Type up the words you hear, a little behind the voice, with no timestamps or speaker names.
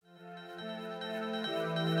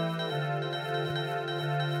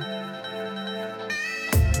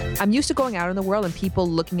I'm used to going out in the world and people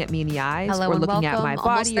looking at me in the eyes Hello or and looking at my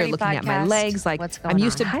welcome. Almost body or 30 looking at my podcast. legs. Like What's going I'm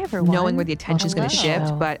used on? to Hi, everyone. knowing where the attention's going to hello.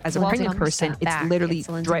 shift. But as a Welcome pregnant person, it's back. literally It's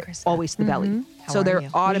Lindsay right, Krista. always to the belly. How So are they're you?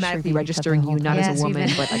 automatically registering you not as a woman,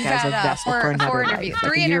 but like as a vessel for another life. Like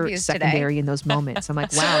three you're interviews today. secondary in those moments. I'm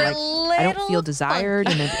like, wow, like I don't feel desired.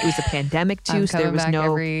 And it was a pandemic too, so there was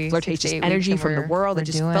no flirtatious energy from the world. It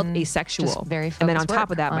just felt asexual. And then on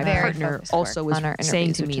top of that, my partner also was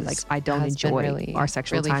saying to me, like, I don't enjoy our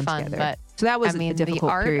sexual time together. So that was a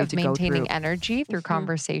difficult period to go through. The art of maintaining energy through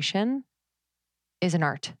conversation is an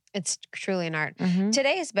art. It's truly an art. Mhm.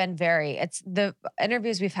 Today has been the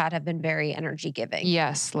interviews we've had have been very energy giving.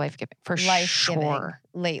 Yes, life-giving, for Life-giving sure.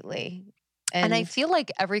 lately. And I feel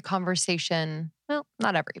like every conversation, well,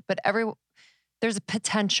 not every, but there's a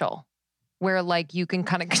potential where like you can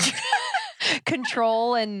kind of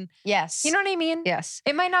control and, yes. you know what I mean? Yes.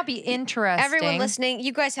 It might not be interesting. Everyone listening,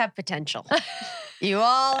 you guys have potential. You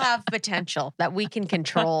all have potential that we can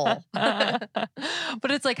control.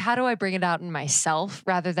 But it's like, how do I bring it out in myself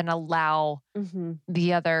rather than allow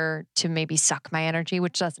the other to maybe suck my energy,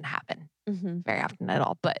 which doesn't happen very often at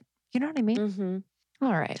all. But you know what I mean?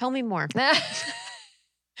 All right. Tell me more.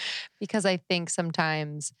 Because I think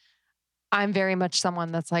sometimes I'm very much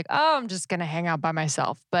someone that's like, oh, I'm just going to hang out by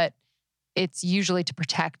myself. But it's usually to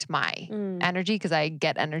protect my energy because I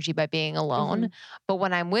get energy by being alone. But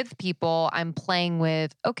when I'm with people, I'm playing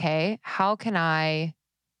with, okay, how can I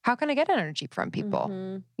get energy from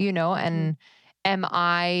people? You know, and am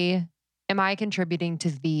I contributing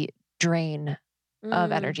to the drain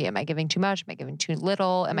of energy? Am I giving too much? Am I giving too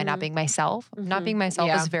little? Am I not being myself? Not being myself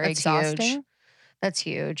is very exhausting. Huge. That's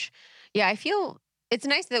huge. Yeah, I feel it's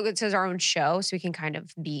nice that it's our own show, so we can kind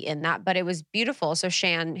of be in that. But it was beautiful. So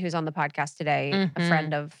Shan, who's on the podcast today,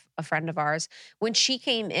 a friend of ours, when she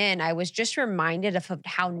came in, I was just reminded of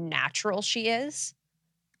how natural she is.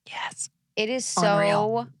 Yes, it is so.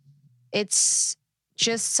 Unreal. It's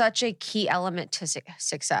just such a key element to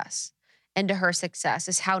success, and to her success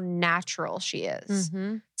is how natural she is.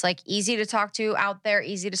 It's like easy to talk to out there,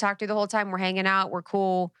 easy to talk to the whole time. We're hanging out, we're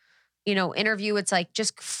cool. You know, interview, it's like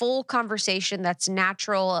just full conversation that's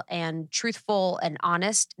natural and truthful and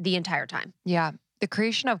honest the entire time. Yeah. The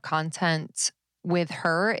creation of content with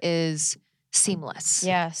her is seamless.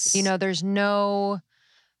 Yes. You know, there's no,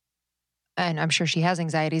 and I'm sure she has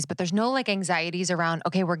anxieties, but there's no like anxieties around,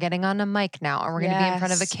 okay, we're getting on a mic now and we're going to be in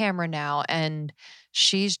front of a camera now. And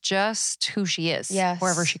she's just who she is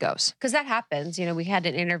wherever she goes. Because that happens. You know, we had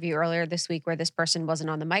an interview earlier this week where this person wasn't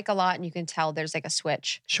on the mic a lot and you can tell there's like a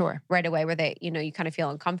switch right away where they, you know, you kind of feel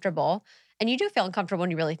uncomfortable. And you do feel uncomfortable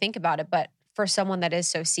when you really think about it. But for someone that is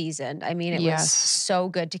so seasoned, I mean, it was so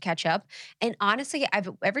good to catch up. And honestly,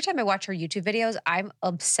 every time I watch her YouTube videos, I'm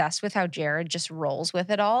obsessed with how Jared just rolls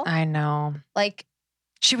with it all. I know. Like,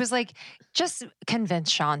 she was like, just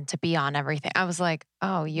convince Sean to be on everything. I was like,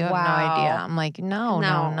 oh, you have no idea. I'm like, no.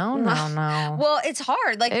 Well, it's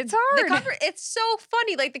hard. Like, it's hard. It's so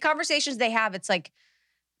funny. Like the conversations they have, it's like,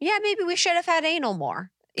 yeah, maybe we should have had anal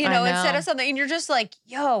more. You know, instead of something. And you're just like,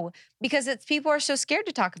 yo, because people are so scared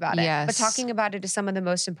to talk about it. Yes. But talking about it is some of the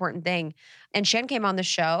most important thing. And Shan came on the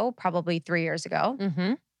show probably 3 years ago.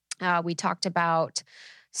 We talked about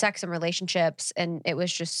sex and relationships, and it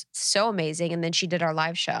was just so amazing. And then she did our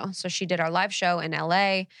live show. So she did our live show in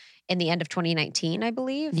LA in the end of 2019, I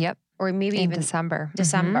believe. Yep. Or maybe in even December,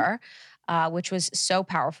 which was so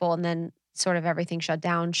powerful. And then sort of everything shut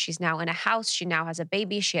down. She's now in a house. She now has a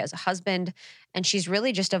baby. She has a husband. And she's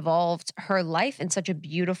really just evolved her life in such a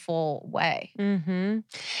beautiful way.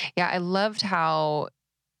 Yeah, I loved how,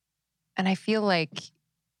 and I feel like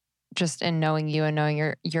just in knowing you and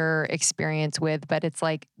knowing your experience with, but it's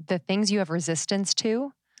like the things you have resistance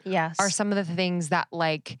to are some of the things that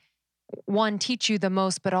like one teach you the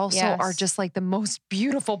most, but also are just like the most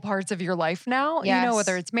beautiful parts of your life now. You know,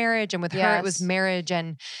 whether it's marriage, and with her it was marriage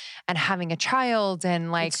and having a child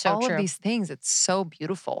and like all of these things. It's so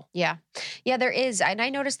beautiful. Yeah. Yeah, there is. And I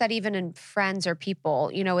noticed that even in friends or people,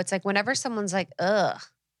 you know, it's like whenever someone's like, ugh,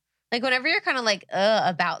 like whenever you're kind of like,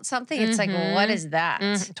 about something, it's like, what is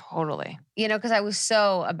that? Totally. You know, because I was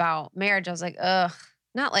so about marriage. I was like, ugh,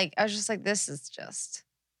 not like, I was just like, this is just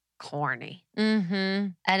corny.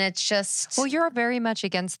 And it's just. Well, you're very much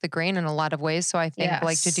against the grain in a lot of ways. So I think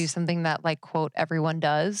like to do something that like, quote, everyone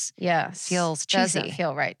does. Feels cheesy. Doesn't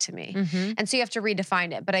feel right to me. And so you have to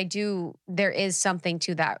redefine it. But there is something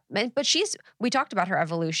to that. But we talked about her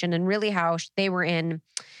evolution and really how they were in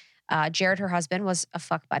Jared, her husband, was a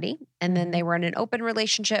fuck buddy. And then they were in an open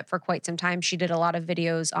relationship for quite some time. She did a lot of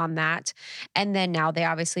videos on that. And then now they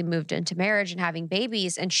obviously moved into marriage and having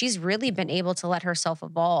babies. And she's really been able to let herself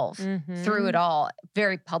evolve through it all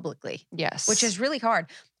very publicly. Yes. Which is really hard.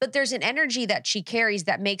 But there's an energy that she carries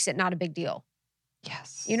that makes it not a big deal.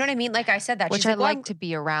 Yes. You know what I mean? Like I said that. Which I like to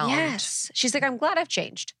be around. Yes. She's like, I'm glad I've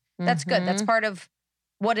changed. That's good. That's part of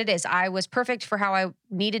what it is. I was perfect for how I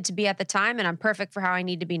needed to be at the time, and I'm perfect for how I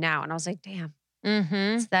need to be now. And I was like, damn,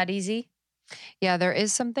 it's that easy. Yeah, there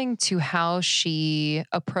is something to how she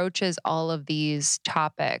approaches all of these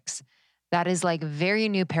topics that is like very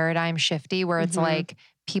new paradigm shifty, where it's like,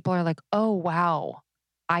 people are like, oh, wow,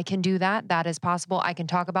 I can do that. That is possible. I can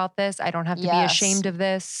talk about this. I don't have to be ashamed of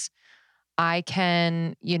this. I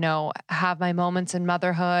can, you know, have my moments in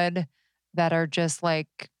motherhood that are just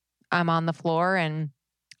like, I'm on the floor and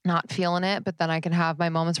not feeling it, but then I can have my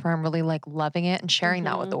moments where I'm really like loving it and sharing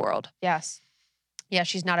that with the world. Yes. Yeah,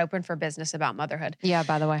 she's not open for business about motherhood. Yeah,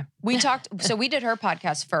 by the way. We talked, so we did her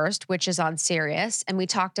podcast first, which is on Sirius, and we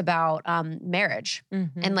talked about marriage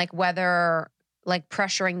and like whether like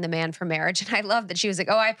pressuring the man for marriage. And I love that she was like,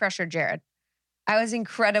 oh, I pressured Jared. I was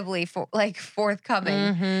incredibly forthcoming.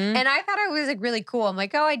 And I thought I was like really cool. I'm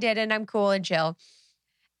like, oh, I did. And I'm cool and chill.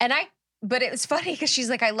 But it was funny because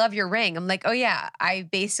she's like, I love your ring. I'm like, oh yeah, I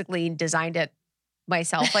basically designed it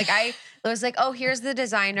myself. Like I was like, oh, here's the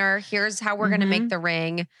designer. Here's how we're going to make the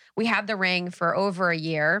ring. We had the ring for over a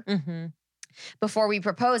year before we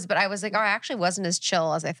proposed. But I was like, oh, I actually wasn't as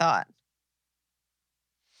chill as I thought.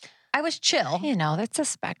 I was chill. You know, that's a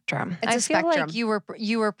spectrum. I feel like you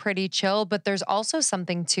were pretty chill, but there's also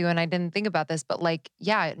something too, and I didn't think about this, but like,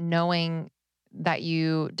 yeah, knowing that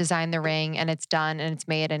you designed the ring and it's done and it's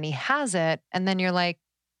made and he has it, and then you're like,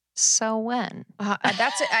 so when?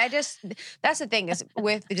 That's the thing is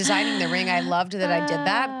with designing the ring, I loved that I did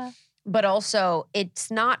that, but also it's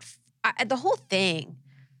not the whole thing.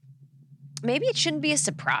 Maybe it shouldn't be a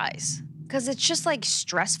surprise. Because it's just like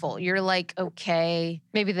stressful. You're like, okay.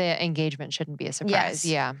 Maybe the engagement shouldn't be a surprise. Yes.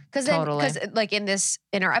 Yeah, totally. Because like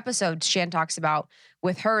in our episode, Shan talks about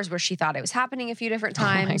with hers where she thought it was happening a few different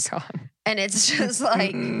times. Oh my God. And it's just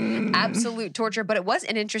like absolute torture. But it was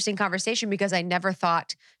an interesting conversation because I never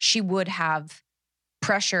thought she would have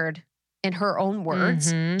pressured, in her own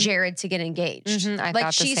words, Jared to get engaged. I like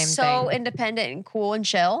thought the she's same so thing. independent and cool and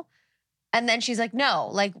chill. And then she's like, no,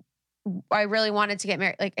 like, I really wanted to get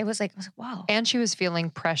married. Like, I was like, wow. And she was feeling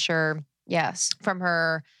pressure. Yes. From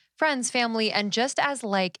her friends, family, and just as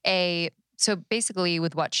like so basically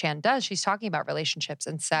with what Shan does, she's talking about relationships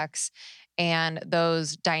and sex and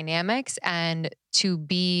those dynamics. And to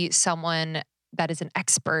be someone that is an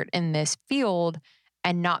expert in this field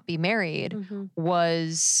and not be married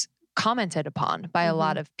was commented upon by a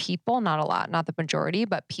lot of people, not the majority,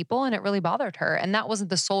 but people. And it really bothered her. And that wasn't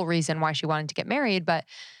the sole reason why she wanted to get married, but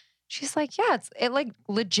she's like, yeah, it like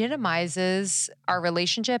legitimizes our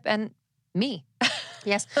relationship and me.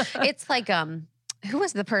 Yes. It's like, who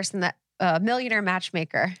was the person that, Millionaire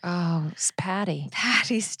Matchmaker? Oh, it's Patty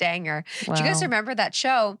Stanger. Wow. Do you guys remember that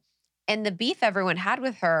show? And the beef everyone had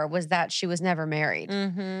with her was that she was never married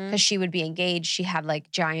because she would be engaged. She had like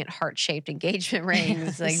giant heart-shaped engagement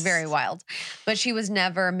rings, like very wild, but she was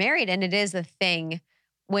never married. And it is a thing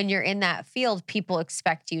when you're in that field, people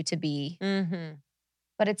expect you to be.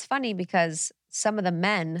 But it's funny because some of the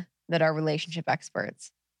men that are relationship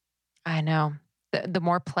experts. I know. The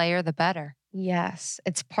more player, the better. Yes.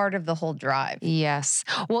 It's part of the whole drive. Yes.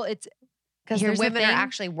 Well, it's because the women are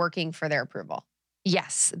actually working for their approval.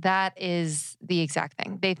 Yes. That is the exact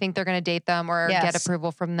thing. They think they're going to date them or get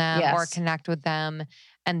approval from them or connect with them.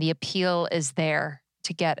 And the appeal is there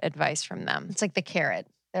to get advice from them. It's like the carrot.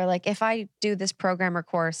 They're like, if I do this program or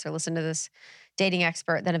course or listen to this dating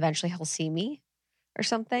expert, then eventually he'll see me. Or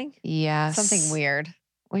something? Yes. Something weird.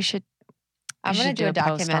 I'm going to do a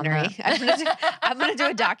documentary. I'm going to do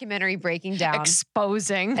a documentary breaking down.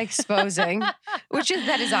 Exposing.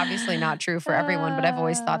 That is obviously not true for everyone, but I've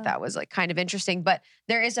always thought that was like kind of interesting. But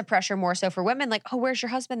there is a pressure more so for women. Like, oh, where's your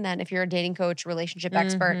husband then? If you're a dating coach, relationship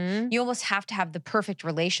expert, you almost have to have the perfect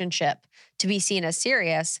relationship to be seen as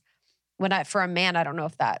serious. For a man, I don't know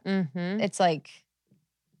if that, it's like,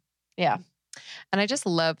 yeah. And I just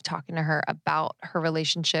love talking to her about her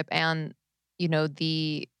relationship and, you know,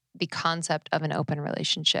 the concept of an open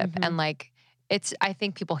relationship. And like, I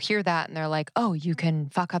think people hear that and they're like, oh, you can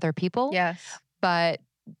fuck other people. Yes. But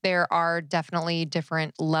there are definitely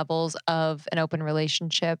different levels of an open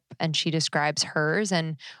relationship. And she describes hers.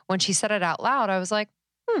 And when she said it out loud, I was like,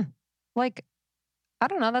 like, I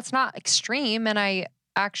don't know, that's not extreme. And I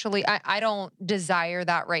don't desire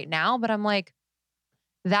that right now, but I'm like,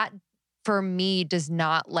 that for me does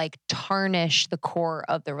not like tarnish the core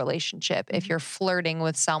of the relationship. If you're flirting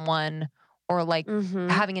with someone or like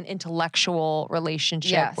having an intellectual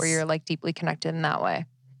relationship where you're like deeply connected in that way.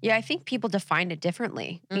 Yeah, I think people define it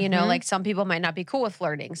differently. You know, like some people might not be cool with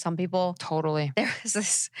flirting. Some people totally. There was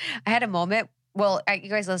this. I had a moment. Well, you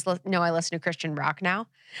guys know I listen to Christian rock now.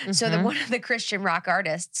 So one of the Christian rock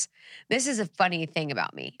artists. This is a funny thing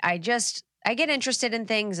about me. I get interested in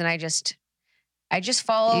things, and I just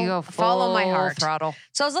follow my heart. Throttle.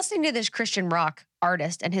 So I was listening to this Christian rock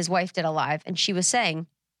artist, and his wife did a live, and she was saying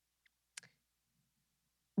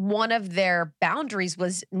one of their boundaries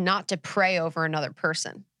was not to pray over another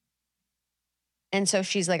person. And so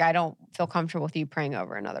she's like, I don't feel comfortable with you praying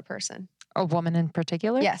over another person. A woman in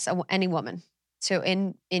particular? Yes, any woman. So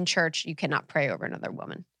in church, you cannot pray over another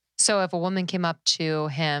woman. So if a woman came up to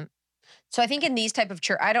him. So I think in these type of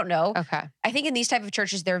church, I don't know. Okay. I think in these type of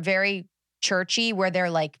churches, they're very churchy where they're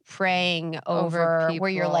like praying over where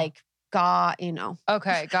you're like, God, you know.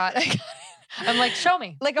 Okay, got it. I'm like, show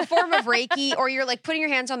me. Like a form of Reiki, or you're like putting your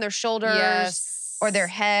hands on their shoulders or their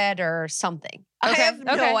head or something. Okay. I have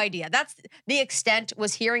no idea. That's the extent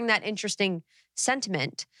was hearing that interesting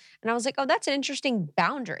sentiment. And I was like, oh, that's an interesting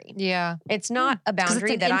boundary. Yeah. It's not a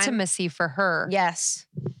boundary it's intimacy for her. Yes.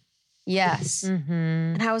 Yes.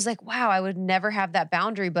 And I was like, wow, I would never have that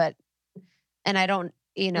boundary, and I don't,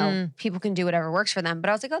 you know, people can do whatever works for them. But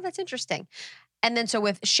I was like, oh, that's interesting. And then so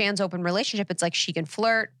with Shan's open relationship, it's like she can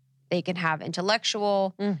flirt. They can have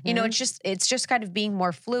intellectual, you know, it's just kind of being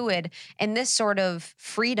more fluid. And this sort of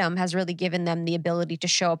freedom has really given them the ability to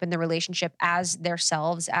show up in the relationship as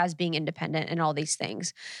themselves, as being independent and all these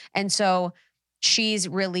things. And so she's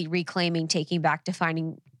really reclaiming, taking back,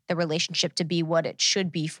 defining the relationship to be what it should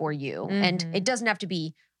be for you. And it doesn't have to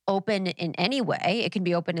be open in any way. It can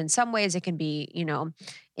be open in some ways. It can be, you know,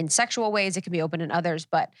 in sexual ways. It can be open in others.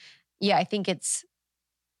 But yeah, I think it's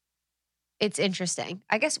interesting.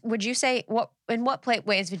 I guess, would you say, in what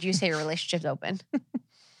ways would you say your relationship's open?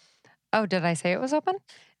 Oh, did I say it was open?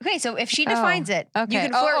 Okay, so if she defines it, you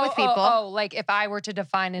can flirt with people. Like if I were to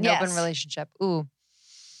define an open relationship. Ooh.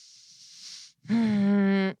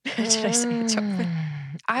 Did I say it's open?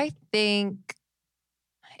 I think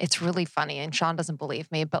it's really funny, and Sean doesn't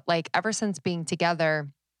believe me, but like ever since being together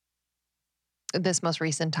this most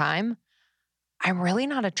recent time, I'm really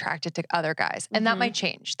not attracted to other guys. And that might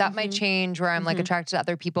change. That might change where I'm like attracted to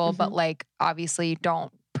other people, but like obviously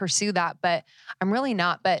don't pursue that. But I'm really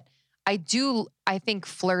not. But I think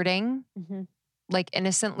flirting, like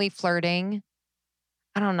innocently flirting,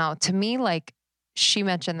 I don't know. To me, like she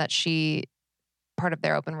mentioned that part of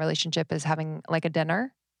their open relationship is having like a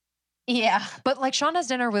dinner. Yeah. But like Sean has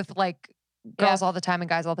dinner with like girls all the time and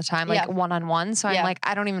guys all the time, like one-on-one. So I'm like,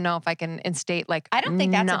 I don't even know if I can instate like. I don't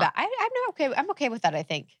think that's about. I'm not okay. I'm okay with that. I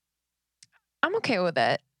think I'm okay with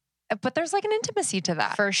it, but there's like an intimacy to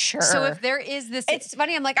that for sure. So if there is this, it's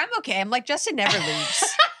funny. I'm like, I'm okay. I'm like, Justin never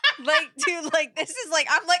leaves. Like, dude, like this is like,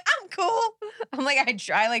 I'm cool. I'm like, I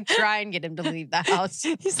try and get him to leave the house.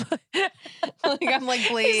 He's like, I'm like,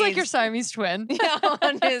 please. He's like your Siamese twin. Yeah,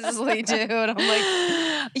 honestly, dude. I'm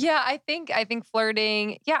like, yeah, I think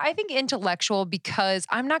flirting. Yeah, I think intellectual, because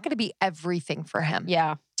I'm not going to be everything for him.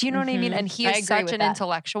 Yeah. Do you know what I mean? And he is such an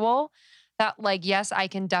intellectual that like, yes, I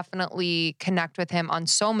can definitely connect with him on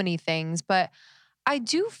so many things, but I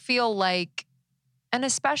do feel like, and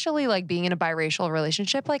especially like being in a biracial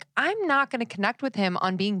relationship, like I'm not going to connect with him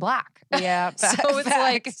on being black. Yeah. So it's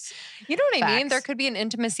like, you know what I mean? There could be an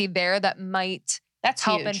intimacy there that might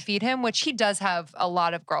help huge. And feed him, which he does have a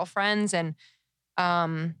lot of girlfriends, and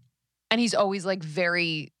he's always like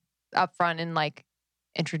very upfront in like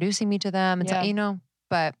introducing me to them and so, you know,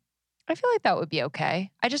 but I feel like that would be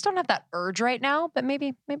okay. I just don't have that urge right now, but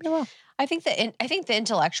maybe I will. I think the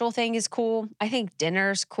intellectual thing is cool. I think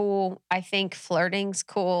dinner's cool. I think flirting's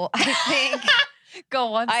cool. I think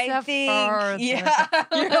go one step further. Yeah.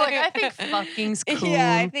 You're like, I think fucking's cool.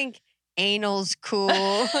 Yeah, I think anal's cool.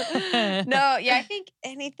 No, yeah, I think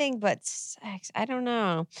anything but sex. I don't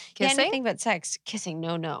know. Kissing? Yeah, anything but sex. Kissing,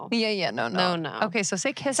 no. Yeah, no. No. Okay, so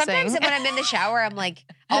say kissing. Sometimes when I'm in the shower, I'm like,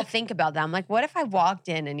 I'll think about that. I'm like, what if I walked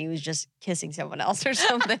in and he was just kissing someone else or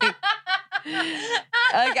something?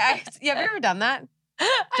 Have you ever done that?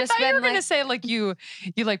 Just I thought you were gonna say like you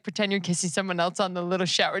like pretend you're kissing someone else on the little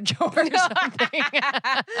shower door or something.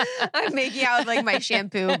 I'm making out with like my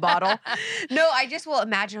shampoo bottle. No, I just will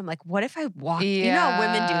imagine. I'm like, what if I walked? Yeah. You know how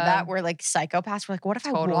women do that? We're like psychopaths. We're like, what if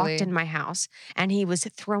I walked in my house and he was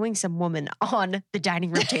throwing some woman on the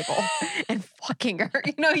dining room table and fucking her?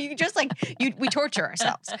 You know, you just like we torture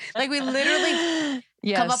ourselves. Like we literally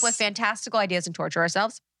come up with fantastical ideas and torture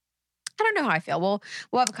ourselves. I don't know how I feel.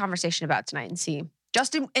 We'll have a conversation about it tonight and see.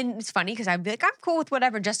 Justin, and it's funny because I'd be like, I'm cool with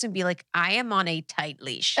whatever. Justin would be like, I am on a tight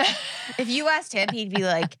leash. If you asked him, he'd be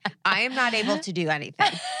like, I am not able to do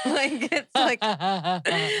anything. Like, it's like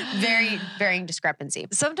very varying discrepancy.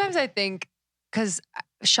 Sometimes I think, because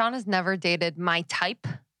Sean has never dated my type.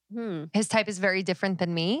 His type is very different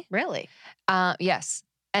than me. Really? Yes.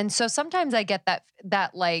 And so sometimes I get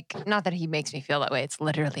that like, not that he makes me feel that way. It's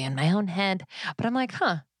literally in my own head. But I'm like,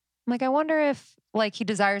 I'm like, I wonder if like he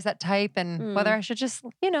desires that type and whether I should just,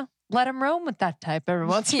 let him roam with that type every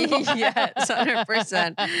once in a while. Yes,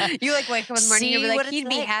 100%. You like wake up in the morning and you're like, he'd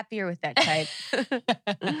be happier with that type.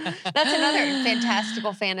 That's another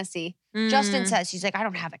fantastical fantasy. Justin says, he's like, I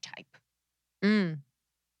don't have a type.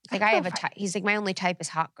 Like, I have a type. He's like, my only type is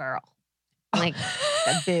hot girl. I'm like,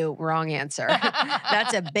 boo, wrong answer.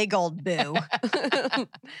 That's a big old boo.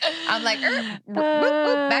 I'm like,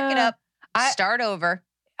 back it up. Start over.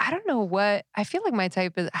 I don't know what, I feel like my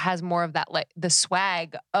type has more of that, like the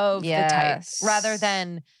swag of the type rather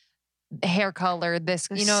than hair color. It's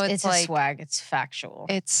like a swag. It's factual.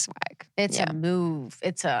 It's swag. It's a move.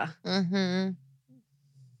 It's a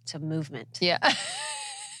movement. Yeah.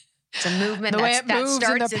 It's a movement that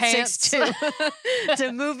starts at 6'2". It's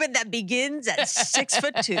a movement that begins at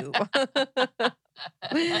 6'2".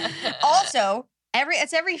 Also,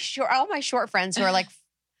 all my short friends who are like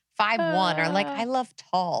 5'1" are like, I love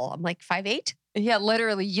tall. I'm like 5'8". Yeah,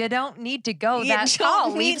 literally. You don't need to go that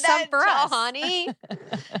tall. Leave some for us, honey.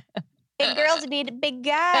 Big girls need big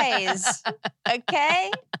guys.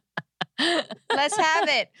 Okay. Let's have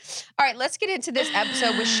it. All right, let's get into this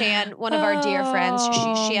episode with Shan, one of our dear friends. She's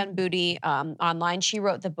Shan Boody online. She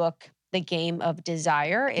wrote the book, The Game of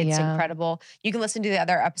Desire. It's incredible. You can listen to the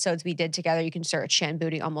other episodes we did together. You can search Shan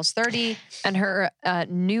Boody Almost 30. And her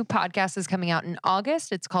new podcast is coming out in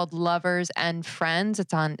August. It's called Lovers and Friends.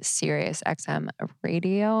 It's on Sirius XM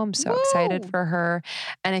Radio. I'm so excited for her.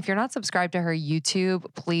 And if you're not subscribed to her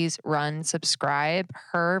YouTube, please subscribe.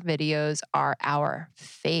 Her videos are our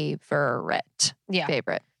favorite. Yeah.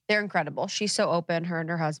 Favorite. They're incredible. She's so open, her and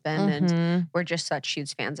her husband, and we're just such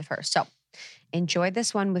huge fans of her. So enjoy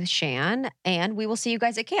this one with Shan, and we will see you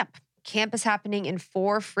guys at camp. Camp is happening in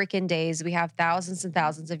 4 freaking days. We have thousands and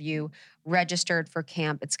thousands of you registered for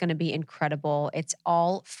camp. It's going to be incredible. It's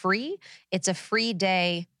all free. It's a free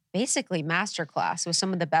day, basically masterclass with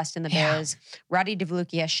some of the best in the biz. Roddy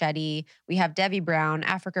Devlukia Shetty. We have Debbie Brown,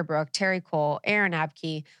 Africa Brooke, Terry Cole, Aaron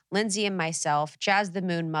Abke, Lindsay and myself, Jazz the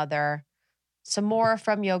Moon Mother, some more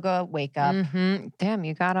from Yoga Wake Up. Damn,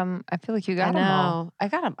 you got them. I feel like you got them all. I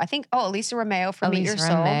got them. I think, Elisa Romeo from Meet Your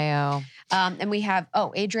Soul. And we have,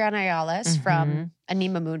 Adriana Ayales from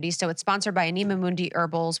Anima Mundi. So it's sponsored by Anima Mundi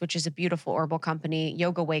Herbals, which is a beautiful herbal company,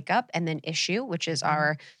 Yoga Wake Up, and then Issue, which is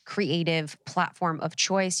our creative platform of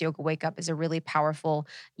choice. Yoga Wake Up is a really powerful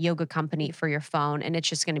yoga company for your phone, and it's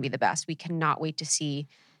just going to be the best. We cannot wait to see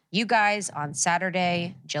you guys on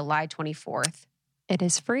Saturday, July 24th. It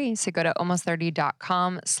is free. So go to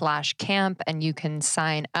almost30.com/camp and you can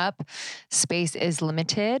sign up. Space is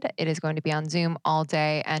limited. It is going to be on Zoom all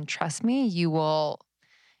day. And trust me, you will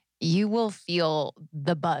feel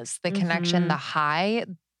the buzz, the connection, the high,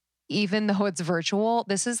 even though it's virtual.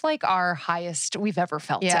 This is like our highest we've ever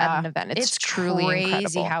felt at an event. It's truly crazy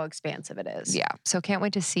incredible how expansive it is. Yeah. So can't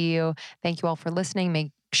wait to see you. Thank you all for listening.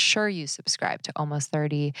 Make sure you subscribe to Almost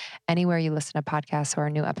 30 anywhere you listen to podcasts, so our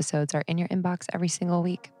new episodes are in your inbox every single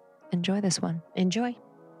week. Enjoy this one. Enjoy.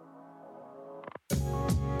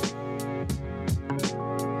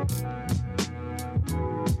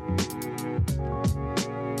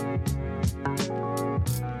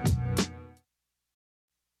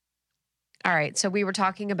 All right, so we were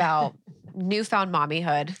talking about newfound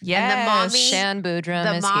mommyhood. Yes. And the mommy, Shan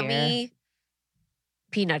Boodram is here.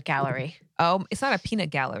 Peanut gallery. Oh, it's not a peanut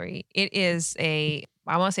gallery. It is I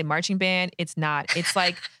want to say marching band. It's not. It's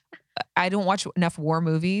like, I don't watch enough war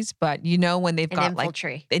movies, but when they've got like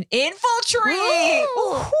an infantry.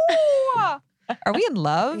 Are we in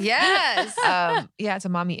love? Yes. Yeah, it's a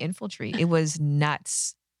mommy infantry. It was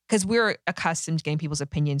nuts. Because we're accustomed to getting people's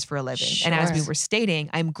opinions for a living. Sure. And as we were stating,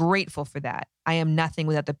 I'm grateful for that. I am nothing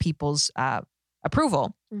without the people's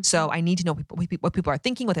approval. So I need to know what people are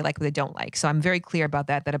thinking, what they like, what they don't like. So I'm very clear about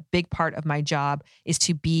that a big part of my job is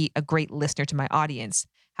to be a great listener to my audience.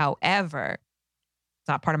 However, it's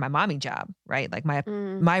not part of my mommy job, right? Like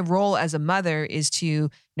my role as a mother is to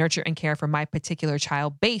nurture and care for my particular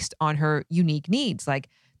child based on her unique needs. Like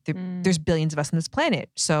there's billions of us on this planet.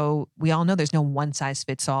 So we all know there's no one size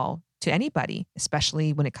fits all to anybody,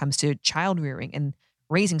 especially when it comes to child rearing and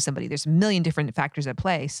raising somebody. There's a million different factors at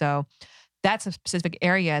play. So that's a specific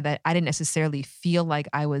area that I didn't necessarily feel like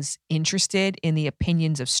I was interested in the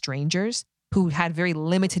opinions of strangers who had very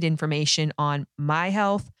limited information on my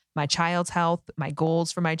health, my child's health, my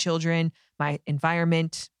goals for my children, my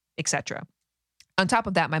environment, etc. On top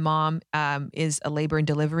of that, my mom is a labor and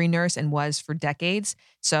delivery nurse and was for decades.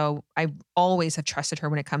 So I always have trusted her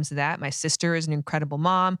when it comes to that. My sister is an incredible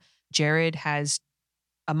mom. Jared has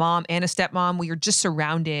a mom and a stepmom. We are just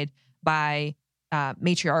surrounded by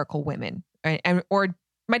matriarchal women, right? Or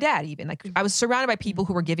my dad even. Like I was surrounded by people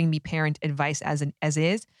who were giving me parent advice as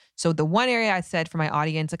is. So the one area I said for my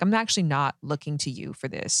audience, like I'm actually not looking to you for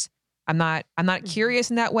this. I'm not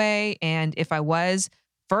curious in that way. And if I was,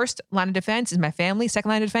 first line of defense is my family. Second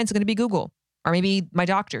line of defense is going to be Google or maybe my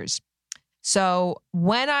doctors. So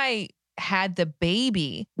when I had the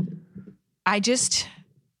baby,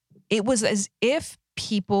 it was as if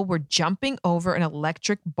people were jumping over an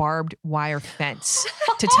electric barbed wire fence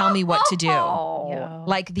to tell me what to do.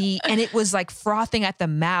 And it was like frothing at the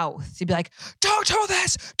mouth. To be like, don't do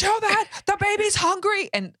this, do that, the baby's hungry.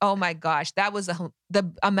 And oh my gosh, that was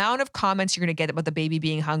the amount of comments you're going to get about the baby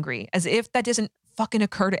being hungry, as if that doesn't fucking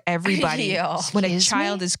occur to everybody when a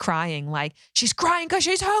child is crying. Like, she's crying because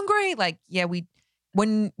she's hungry. Like, yeah,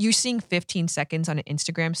 when you're seeing 15 seconds on an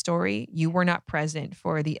Instagram story, you were not present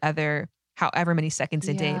for the other however many seconds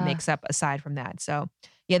a day it makes up aside from that. So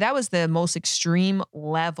yeah, that was the most extreme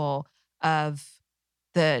level of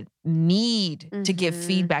the need to give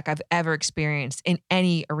feedback I've ever experienced in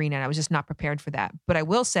any arena. And I was just not prepared for that. But I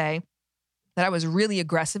will say that I was really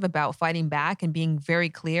aggressive about fighting back and being very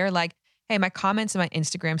clear. Like, hey, my comments and my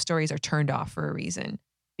Instagram stories are turned off for a reason,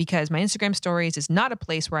 because my Instagram stories is not a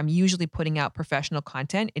place where I'm usually putting out professional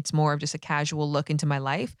content. It's more of just a casual look into my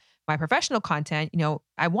life. My professional content,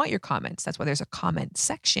 I want your comments. That's why there's a comment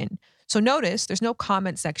section. So notice there's no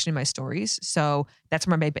comment section in my stories. So that's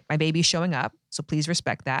where my baby's showing up. So please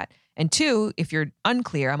respect that. And two, if you're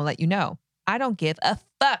unclear, I'm gonna let you know, I don't give a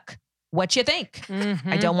fuck what you think.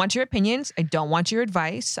 I don't want your opinions. I don't want your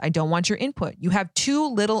advice. I don't want your input. You have too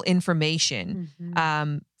little information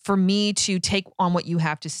for me to take on what you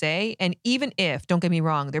have to say. And even if, don't get me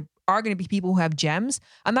wrong, there are going to be people who have gems,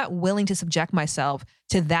 I'm not willing to subject myself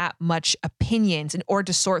to that much opinions in order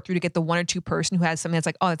to sort through to get the one or two person who has something that's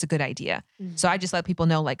like, oh, that's a good idea. So I just let people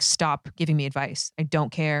know, like, stop giving me advice. I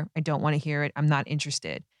don't care. I don't want to hear it. I'm not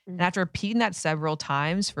interested. And after repeating that several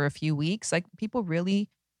times for a few weeks, like, people really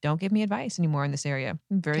don't give me advice anymore in this area.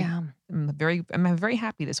 I'm very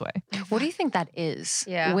happy this way. What do you think that is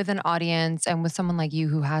with an audience and with someone like you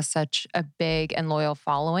who has such a big and loyal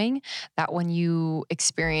following, that when you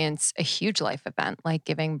experience a huge life event like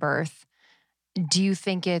giving birth, do you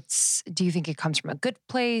think it comes from a good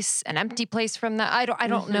place, an empty place from that? I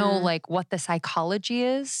don't know like what the psychology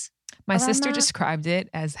is. My sister described it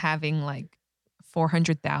as having like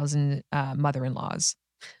 400,000 mother-in-laws.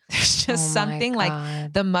 There's just something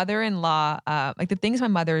like the mother-in-law, like the things my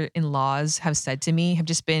mother-in-laws have said to me have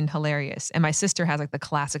just been hilarious. And my sister has like the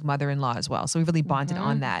classic mother-in-law as well. So we really bonded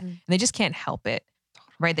on that. And they just can't help it,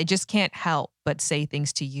 right? They just can't help but say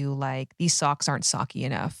things to you like, these socks aren't socky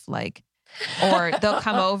enough. Like, or they'll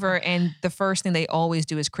come over and the first thing they always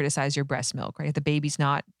do is criticize your breast milk, right? If the baby's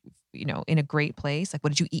not, in a great place, like,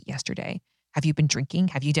 what did you eat yesterday? Have you been drinking?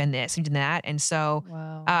 Have you done this? Have you done that? And so,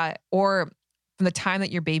 or from the time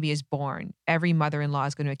that your baby is born, every mother-in-law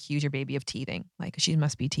is going to accuse your baby of teething. Like, she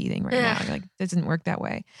must be teething right now. You're like, it doesn't work that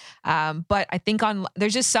way. But I think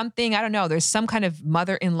there's just something, I don't know, there's some kind of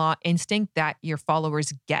mother-in-law instinct that your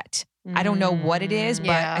followers get. I don't know what it is, but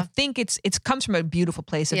I think it comes from a beautiful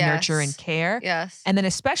place of nurture and care. Yes. And then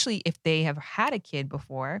especially if they have had a kid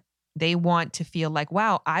before, they want to feel like,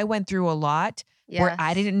 wow, I went through a lot where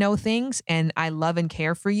I didn't know things, and I love and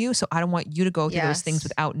care for you. So I don't want you to go through those things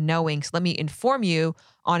without knowing. So let me inform you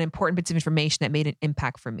on important bits of information that made an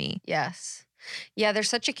impact for me. Yes. Yeah, there's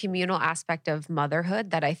such a communal aspect of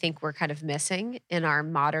motherhood that I think we're kind of missing in our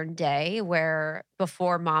modern day, where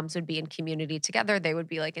before moms would be in community together, they would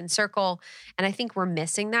be like in circle. And I think we're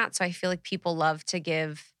missing that. So I feel like people love to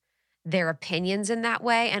give their opinions in that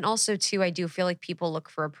way. And also too, I do feel like people look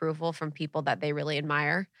for approval from people that they really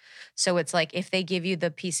admire. So it's like, if they give you the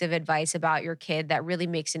piece of advice about your kid that really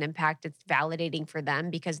makes an impact, it's validating for them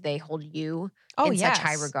because they hold you in such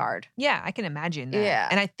high regard. Yeah, I can imagine that. Yeah.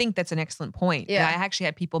 And I think that's an excellent point. Yeah. I actually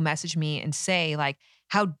had people message me and say like,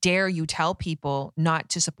 how dare you tell people not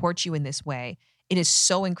to support you in this way? It is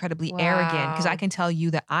so incredibly arrogant, because I can tell you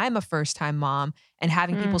that I'm a first-time mom and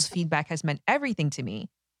having people's feedback has meant everything to me.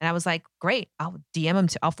 And I was like, great, I'll DM them,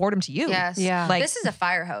 I'll forward them to you. Yes. Yeah. Like, this is a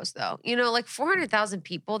fire hose though. You know, like 400,000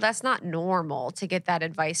 people, that's not normal to get that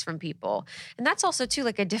advice from people. And that's also too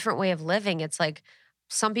like a different way of living. It's like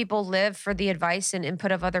some people live for the advice and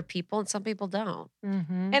input of other people and some people don't.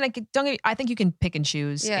 Mm-hmm. And I think you can pick and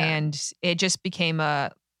choose. Yeah. And it just became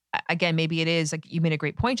again, maybe it is like you made a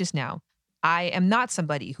great point just now. I am not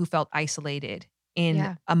somebody who felt isolated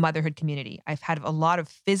in a motherhood community. I've had a lot of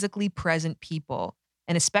physically present people.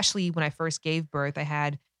 And especially when I first gave birth, I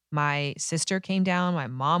had my sister came down, my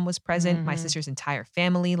mom was present, my sister's entire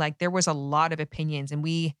family. Like there was a lot of opinions and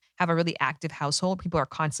we have a really active household. People are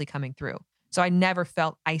constantly coming through. So I never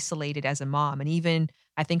felt isolated as a mom. And even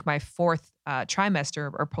I think my fourth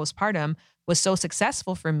trimester or postpartum was so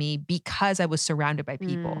successful for me because I was surrounded by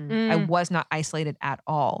people. I was not isolated at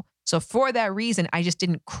all. So for that reason, I just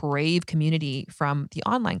didn't crave community from the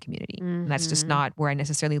online community. And that's just not where I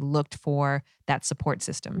necessarily looked for that support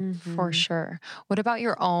system. For sure. What about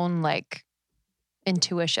your own like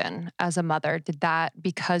intuition as a mother? Did that,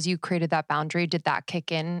 because you created that boundary, did that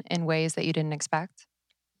kick in ways that you didn't expect?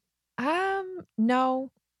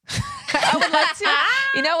 No. I would like to.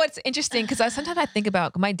 You know what's interesting? Because sometimes I think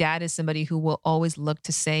about my dad is somebody who will always look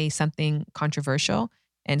to say something controversial.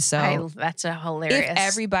 And so that's a hilarious if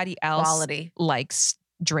everybody else likes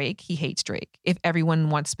Drake, he hates Drake. If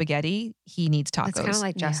everyone wants spaghetti, he needs tacos. It's kind of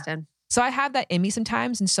like Justin. So I have that in me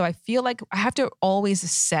sometimes. And so I feel like I have to always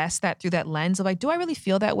assess that through that lens of like, do I really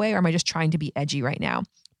feel that way? Or am I just trying to be edgy right now?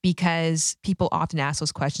 Because people often ask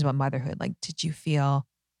those questions about motherhood. Like, did you feel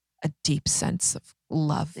a deep sense of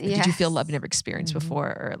love? Yes. Did you feel love you never experienced before?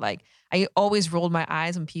 Or like, I always rolled my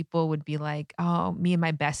eyes when people would be like, oh, me and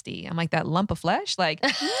my bestie. I'm like, that lump of flesh? Like,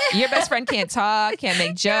 your best friend can't talk, can't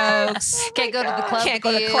make jokes. Can't go to the club. Can't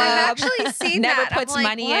go to the club. I've actually seen never that. puts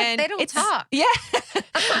money in. They don't talk. Yeah.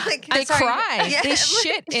 Like, they cry. Yeah, they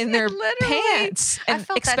shit in their pants and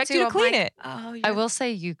expect you to clean it. Oh, I will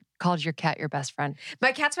say you called your cat your best friend.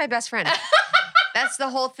 My cat's my best friend. That's the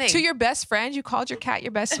whole thing. To your best friend? You called your cat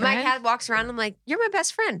your best friend? My cat walks around. I'm like, you're my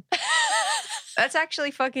best friend. That's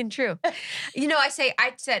actually fucking true. You know, I said,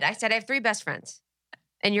 I have 3 best friends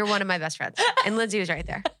and you're one of my best friends. And Lindsay was right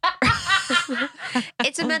there.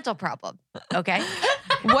 It's a mental problem. Okay.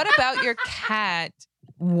 What about your cat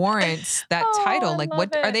warrants that title? Like,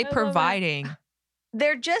 what are they providing?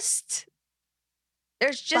 There's just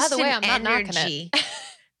By the way, I'm not energy.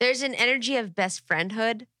 There's an energy of best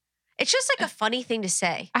friendhood. It's just like a funny thing to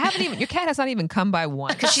say. Your cat has not even come by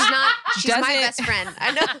once. Because she's my best friend.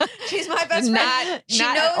 I know. She's my best friend. She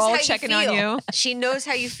knows how checking you feel. on you. She knows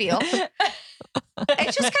how you feel.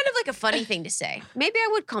 It's just kind of like a funny thing to say. Maybe I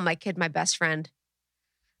would call my kid my best friend.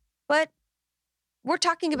 But we're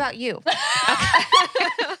talking about you.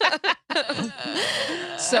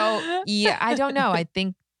 So, yeah, I don't know.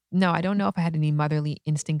 I don't know if I had any motherly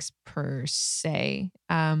instincts per se.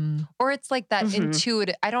 Or it's like that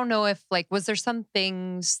intuitive. I don't know if was there some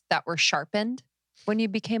things that were sharpened when you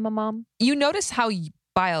became a mom? You notice how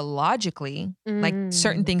biologically, like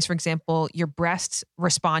certain things, for example, your breasts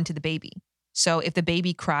respond to the baby. So if the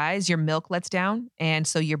baby cries, your milk lets down. And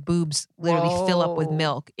so your boobs literally fill up with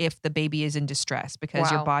milk if the baby is in distress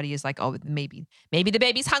because your body is like, oh, maybe the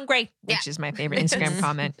baby's hungry, which is my favorite Instagram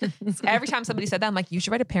comment. Every time somebody said that, I'm like, you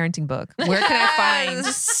should write a parenting book. Where can I find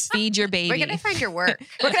feed your baby? Where can I find your work?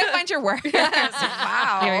 Where can I find your work?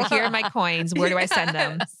 Wow. Here are my coins. Where do I send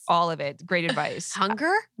them? All of it. Great advice.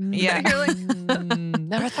 Hunger? Yeah. You're like,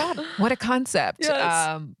 never thought. What a concept.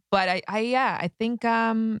 Yes. But I think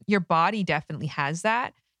your body definitely has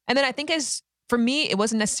that. And then I think for me, it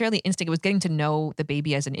wasn't necessarily instinct. It was getting to know the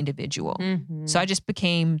baby as an individual. So I just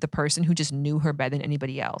became the person who just knew her better than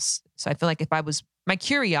anybody else. So I feel like my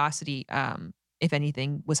curiosity, if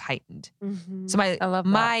anything, was heightened. So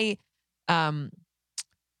my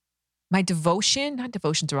devotion, not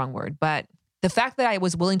devotion's the wrong word, but the fact that I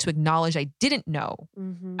was willing to acknowledge I didn't know,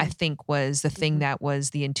 I think was the thing that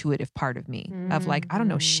was the intuitive part of me of like, I don't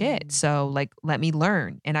know shit. So like, let me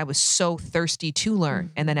learn. And I was so thirsty to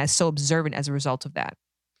learn. And then I was so observant as a result of that.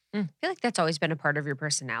 I feel like that's always been a part of your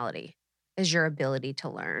personality is your ability to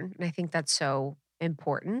learn. And I think that's so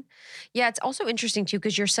important. Yeah. It's also interesting too,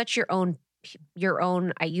 because you're such you have your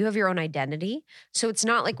own identity. So it's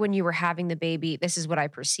not like when you were having the baby, this is what I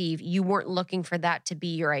perceive. You weren't looking for that to be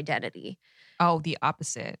your identity. Oh, the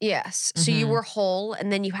opposite. Yes. So you were whole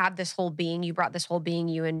and then you had this whole being. You brought this whole being.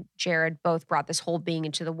 You and Jared both brought this whole being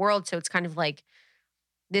into the world. So it's kind of like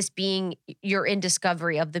this being, you're in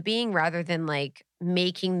discovery of the being rather than like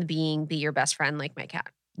making the being be your best friend like my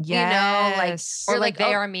cat. Yes. You know, or like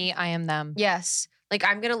they are me, I am them. Yes. Like,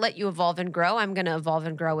 I'm going to let you evolve and grow. I'm going to evolve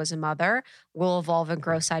and grow as a mother. We'll evolve and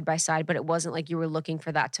grow side by side, but it wasn't like you were looking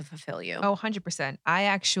for that to fulfill you. Oh, 100%. I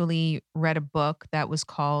actually read a book that was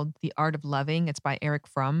called The Art of Loving. It's by Erich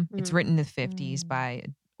Fromm. It's written in the 50s by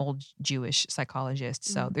an old Jewish psychologist.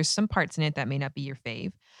 So there's some parts in it that may not be your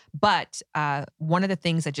fave. But one of the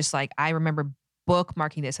things that just like, I remember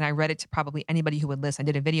bookmarking this, and I read it to probably anybody who would listen. I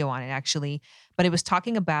did a video on it actually, but it was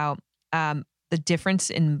talking about the difference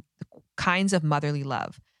in kinds of motherly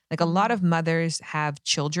love. Like a lot of mothers have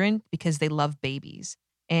children because they love babies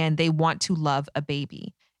and they want to love a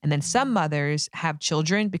baby. And then some mothers have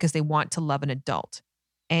children because they want to love an adult.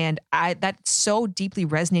 And that so deeply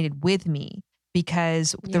resonated with me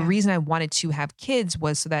because the reason I wanted to have kids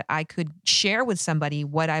was so that I could share with somebody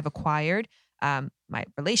what I've acquired, my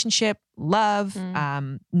relationship, love,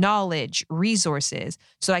 knowledge, resources,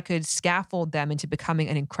 so I could scaffold them into becoming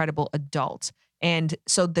an incredible adult. And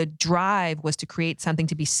so the drive was to create something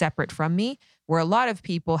to be separate from me, where a lot of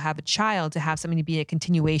people have a child to have something to be a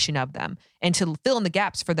continuation of them and to fill in the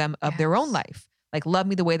gaps for them of their own life. Like love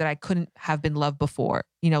me the way that I couldn't have been loved before,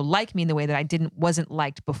 like me in the way that I wasn't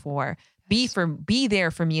liked before, be there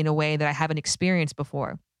for me in a way that I haven't experienced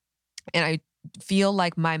before. And I feel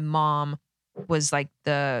like my mom was like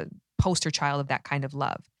the poster child of that kind of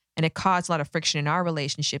love. And it caused a lot of friction in our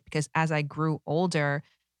relationship because as I grew older,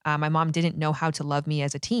 my mom didn't know how to love me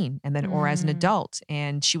as a teen and then or as an adult.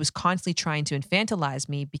 And she was constantly trying to infantilize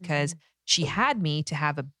me because she had me to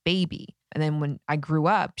have a baby. And then when I grew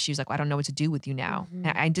up, she was like, well, I don't know what to do with you now. And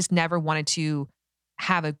I just never wanted to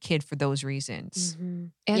have a kid for those reasons.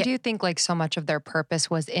 And do you think like so much of their purpose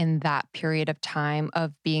was in that period of time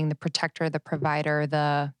of being the protector, the provider,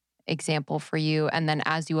 the example for you? And then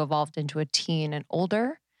as you evolved into a teen and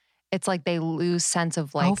older, it's like they lose sense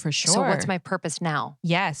of like, oh, for sure. So what's my purpose now?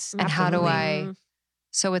 Yes. And absolutely. how do I,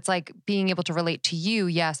 so it's like being able to relate to you.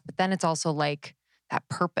 Yes. But then it's also like that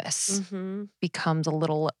purpose becomes a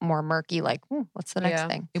little more murky. Like, what's the next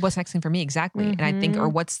thing? What's next thing for me? Exactly. And I think, or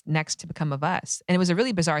what's next to become of us? And it was a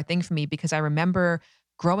really bizarre thing for me because I remember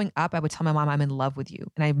growing up, I would tell my mom, I'm in love with you.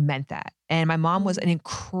 And I meant that. And my mom was an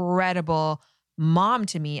incredible mom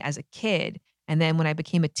to me as a kid. And then when I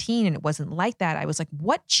became a teen and it wasn't like that, I was like,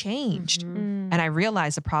 what changed? And I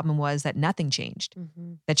realized the problem was that nothing changed,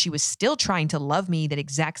 that she was still trying to love me that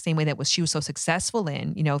exact same way that she was so successful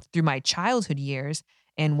in, through my childhood years.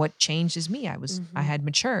 And what changed is me. I had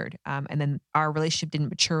matured. And then our relationship didn't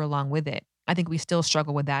mature along with it. I think we still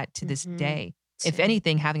struggle with that to this day. If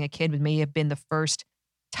anything, having a kid may have been the first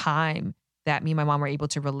time that me and my mom were able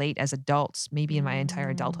to relate as adults, maybe in my entire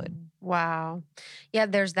adulthood. Wow. Yeah,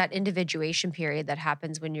 there's that individuation period that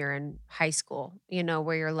happens when you're in high school,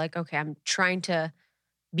 where you're like, okay, I'm trying to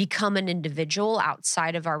become an individual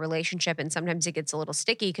outside of our relationship. And sometimes it gets a little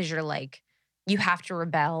sticky because you're like, you have to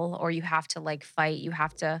rebel or you have to like fight. You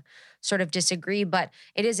have to sort of disagree. But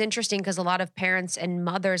it is interesting because a lot of parents and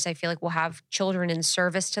mothers, I feel like, will have children in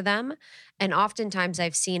service to them. And oftentimes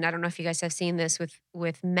I've seen, I don't know if you guys have seen this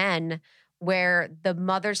with men, where the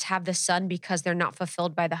mothers have the son because they're not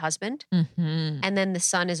fulfilled by the husband. And then the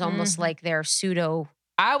son is almost like their pseudo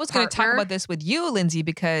I was going to talk about this with you, Lindsay,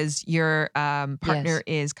 because your partner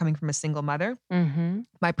is coming from a single mother.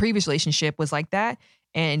 My previous relationship was like that.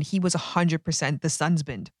 And he was 100% the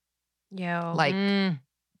husband. Like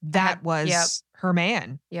that was her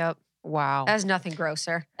man. Wow. That was nothing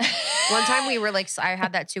grosser. One time we were like, I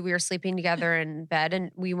had that too. We were sleeping together in bed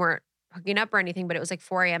and we weren't hooking up or anything, but it was like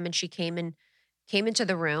 4 a.m. and she came into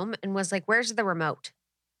the room and was like, where's the remote?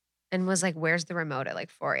 And was like, where's the remote at like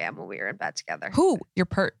 4 a.m. when we were in bed together? Who? Your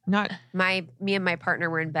not me and my partner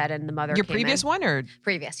were in bed and the mother Your came previous in. one or?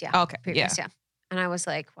 Previous, yeah. Oh, okay. Previous, yeah. And I was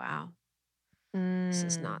like, wow, this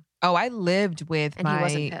is not. Oh, I lived with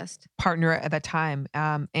my partner at that time.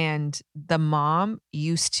 And the mom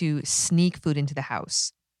used to sneak food into the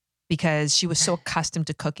house because she was so accustomed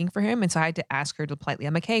to cooking for him. And so I had to ask her to politely,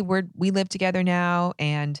 I'm like, hey, we live together now.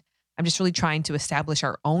 And I'm just really trying to establish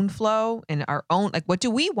our own flow and our own, like, what do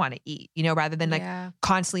we want to eat? Rather than like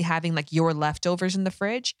constantly having like your leftovers in the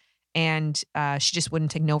fridge. And she just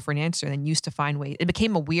wouldn't take no for an answer and then used to find ways. It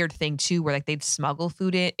became a weird thing too, where like they'd smuggle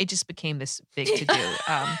food in. It just became this big to do.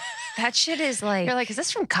 That shit is like, you're like, is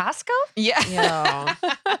this from Costco? Yeah.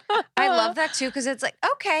 I love that too. Cause it's like,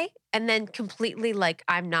 okay. And then completely like,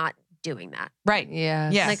 I'm not doing that. Right. Yeah.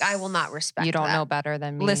 Yes. Like I will not respect You don't that. know better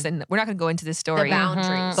than me. Listen, we're not going to go into this story. The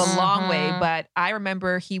boundaries. The long way. But I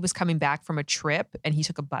remember he was coming back from a trip and he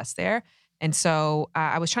took a bus there. And so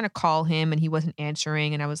I was trying to call him and he wasn't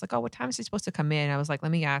answering. And I was like, oh, what time is he supposed to come in? I was like,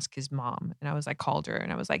 let me ask his mom. And I was like, called her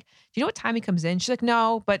and I was like, do you know what time he comes in? She's like,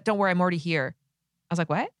 no, but don't worry, I'm already here. I was like,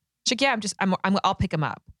 what? She's like, yeah, I'll pick him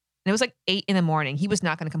up. And it was like 8 a.m. He was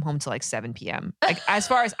not going to come home till like 7 p.m. Like, as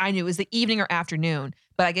far as I knew, it was the evening or afternoon.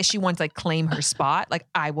 But I guess she wanted to like claim her spot. Like,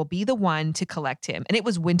 I will be the one to collect him. And it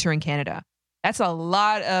was winter in Canada. That's a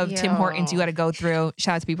lot of Tim Hortons you got to go through.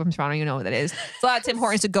 Shout out to people from Toronto. You know what that is. It's a lot of Tim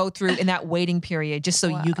Hortons to go through in that waiting period just so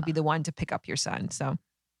you could be the one to pick up your son. So,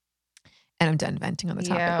 and I'm done venting on the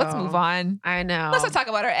topic. Let's move on. I know. Let's not talk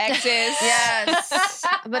about our exes. Yes.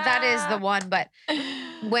 But that is the one. But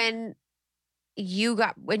when you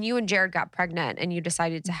and Jared got pregnant and you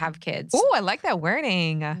decided to have kids. Oh, I like that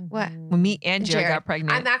wording. What? When me and Jared got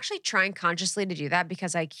pregnant. I'm actually trying consciously to do that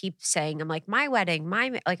because I keep saying, I'm like, my wedding,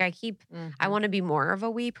 I want to be more of a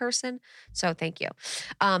we person. So thank you.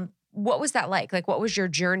 What was that like? Like, what was your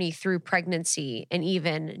journey through pregnancy and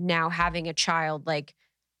even now having a child, like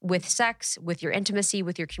with sex, with your intimacy,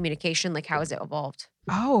 with your communication? Like, how has it evolved?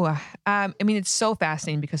 Oh, I mean, it's so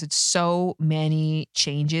fascinating because it's so many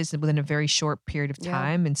changes within a very short period of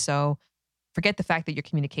time. And so forget the fact that your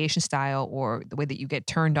communication style or the way that you get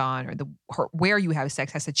turned on or where you have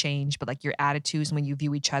sex has to change, but like your attitudes when you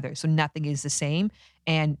view each other. So nothing is the same.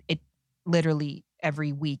 And it literally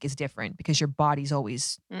every week is different because your body's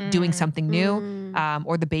always doing something new,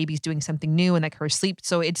 or the baby's doing something new and like her sleep.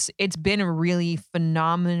 So it's been a really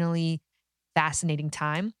phenomenally fascinating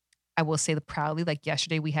time. I will say proudly, like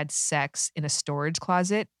yesterday we had sex in a storage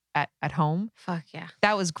closet at home. Fuck yeah.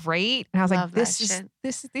 That was great. And I was like,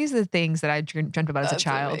 these are the things that I dreamt about as a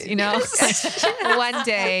child, amazing. You know? One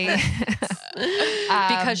day.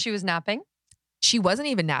 Because she was napping? She wasn't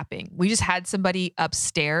even napping. We just had somebody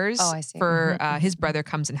upstairs for his brother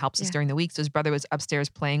comes and helps us during the week. So his brother was upstairs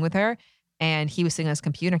playing with her. And he was sitting on his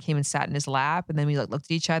computer, came and sat in his lap. And then we like looked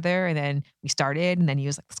at each other and then we started. And then he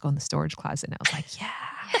was like, let's go in the storage closet. And I was like, yeah.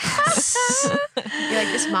 You're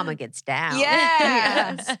like, this mama gets down.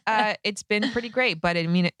 Yeah. It's been pretty great. But I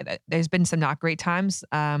mean, there's been some not great times.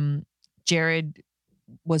 Jared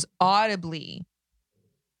was audibly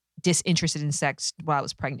disinterested in sex while I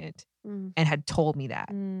was pregnant and had told me that.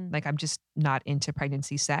 Like, I'm just not into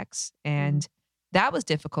pregnancy sex. And that was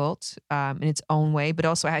difficult in its own way, but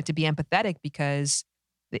also I had to be empathetic because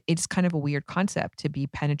it's kind of a weird concept to be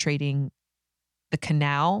penetrating the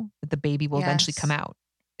canal that the baby will eventually come out.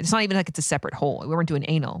 It's not even like it's a separate hole. We weren't doing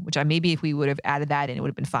anal, which maybe if we would have added that in, it would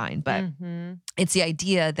have been fine. But it's the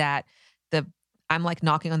idea that I'm like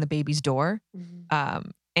knocking on the baby's door.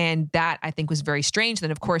 And that I think was very strange.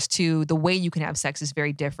 Then of course too, the way you can have sex is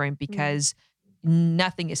very different because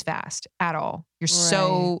nothing is fast at all. You're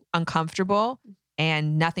so uncomfortable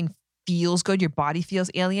and nothing feels good. Your body feels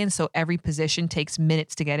alien. So every position takes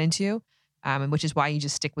minutes to get into, which is why you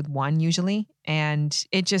just stick with one usually. And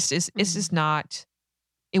it just is, it's just not,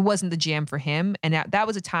 it wasn't the jam for him. And that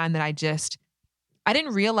was a time that I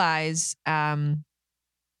didn't realize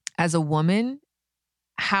as a woman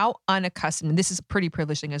how unaccustomed, and this is a pretty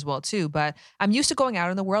privileged thing as well too, but I'm used to going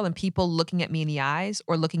out in the world and people looking at me in the eyes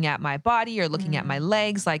or looking at my body or looking at my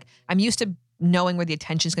legs. Like, I'm used to knowing where the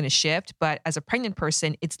attention is going to shift. But as a pregnant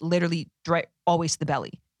person, it's literally always to the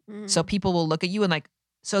belly. So people will look at you and like,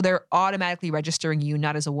 so they're automatically registering you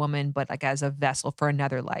not as a woman, but like as a vessel for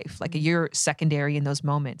another life. Like you're secondary in those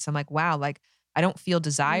moments. I'm like, wow, like I don't feel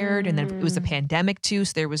desired. And then it was a pandemic too.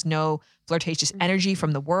 So there was no flirtatious energy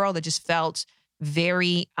from the world. It just felt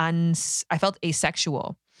I felt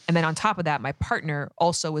asexual. And then on top of that, my partner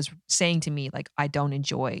also was saying to me, like, I don't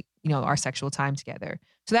enjoy, our sexual time together.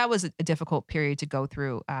 So that was a difficult period to go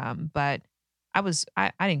through. But I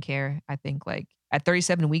didn't care. I think like at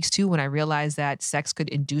 37 weeks too, when I realized that sex could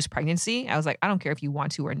induce pregnancy, I was like, I don't care if you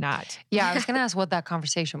want to or not. Yeah. I was going to ask what that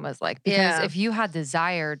conversation was like, because if you had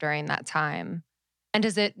desire during that time, and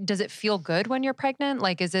does it feel good when you're pregnant?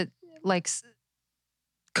 Like, is it like,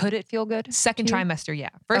 could it feel good? Second trimester, yeah.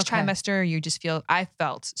 First trimester, you just I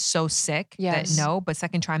felt so sick that no, but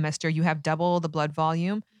second trimester, you have double the blood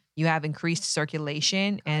volume, you have increased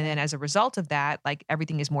circulation. And then as a result of that, like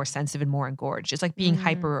everything is more sensitive and more engorged. It's like being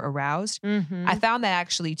hyper aroused. I found that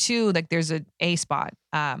actually too, like there's an A spot.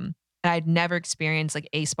 And I'd never experienced like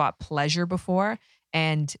A spot pleasure before.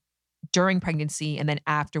 And during pregnancy and then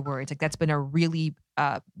afterwards, like that's been a really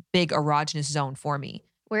big erogenous zone for me.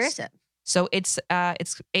 Where is it? So it's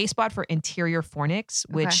A spot for anterior fornix,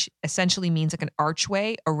 which essentially means like an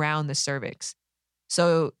archway around the cervix.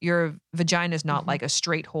 So your vagina is not like a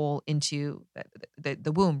straight hole into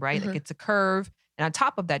the womb, right? Like it's a curve. And on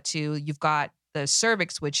top of that too, you've got the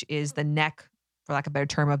cervix, which is the neck, for lack of a better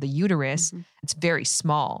term, of the uterus. It's very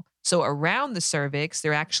small. So around the cervix,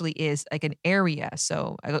 there actually is like an area,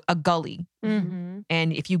 so a gully. And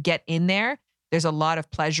if you get in there, there's a lot of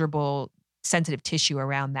pleasurable, sensitive tissue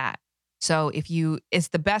around that. So it's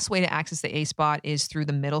the best way to access the A spot is through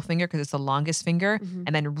the middle finger because it's the longest finger,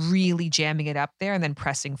 and then really jamming it up there and then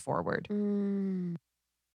pressing forward.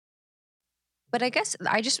 But I guess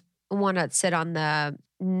I just want to sit on the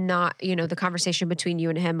the conversation between you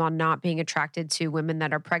and him on not being attracted to women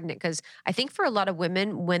that are pregnant. Because I think for a lot of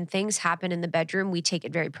women, when things happen in the bedroom, we take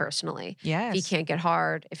it very personally. Yes. If he can't get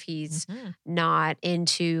hard, if he's not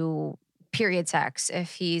into period sex,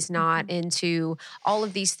 if he's not into all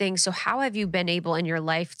of these things. So how have you been able in your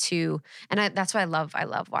life to, and that's why I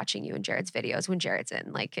love watching you and Jared's videos when Jared's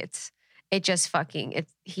in, like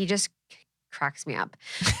he just cracks me up.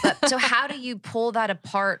 But so how do you pull that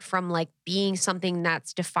apart from like being something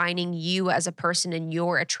that's defining you as a person and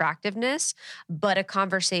your attractiveness, but a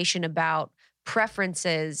conversation about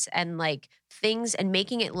preferences and like things and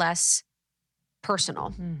making it less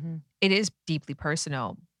personal? It is deeply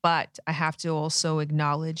personal. But I have to also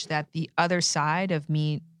acknowledge that the other side of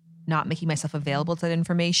me not making myself available to that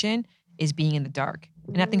information is being in the dark.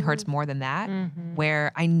 And nothing hurts more than that,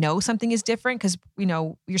 where I know something is different because,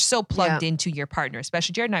 you're so plugged into your partner,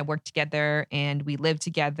 especially Jared and I work together and we live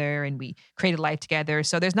together and we create a life together.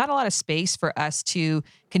 So there's not a lot of space for us to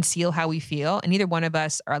conceal how we feel. And neither one of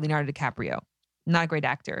us are Leonardo DiCaprio, not a great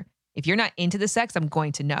actor. If you're not into the sex, I'm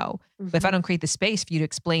going to know. But if I don't create the space for you to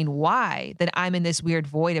explain why, then I'm in this weird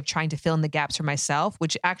void of trying to fill in the gaps for myself,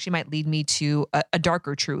 which actually might lead me to a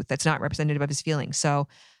darker truth that's not representative of his feelings. So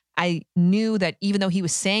I knew that even though he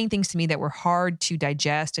was saying things to me that were hard to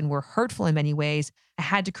digest and were hurtful in many ways, I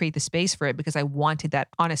had to create the space for it because I wanted that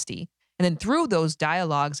honesty. And then through those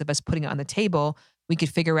dialogues of us putting it on the table, we could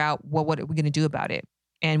figure out, well, what are we going to do about it?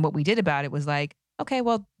 And what we did about it was like, okay,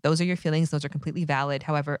 well, those are your feelings. Those are completely valid.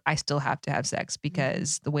 However, I still have to have sex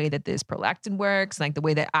because the way that this prolactin works, like the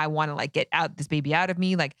way that I want to like get this baby out of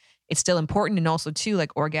me, like it's still important. And also too,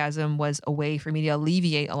 like orgasm was a way for me to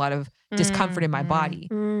alleviate a lot of discomfort in my body.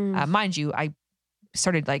 Mind you, I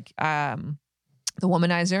started like the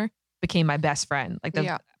womanizer became my best friend. Like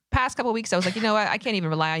the past couple of weeks, I was like, you know what? I can't even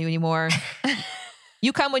rely on you anymore.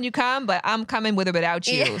 You come when you come, but I'm coming with or without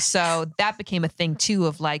you. Yeah. So that became a thing too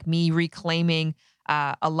of like me reclaiming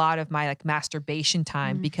a lot of my like masturbation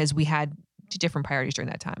time because we had different priorities during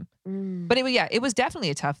that time. But it was definitely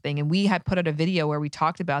a tough thing. And we had put out a video where we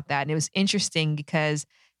talked about that. And it was interesting because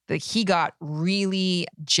he got really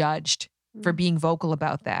judged for being vocal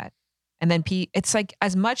about that. And then it's like,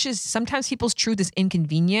 as much as sometimes people's truth is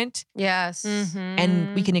inconvenient. Yes.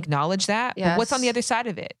 And we can acknowledge that. Yes. But what's on the other side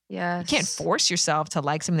of it? Yes. You can't force yourself to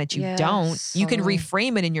like something that you don't. You can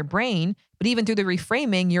reframe it in your brain. But even through the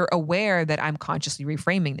reframing, you're aware that I'm consciously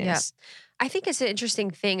reframing this. Yeah. I think it's an interesting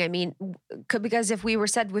thing. I mean, because if we were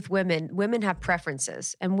said with women have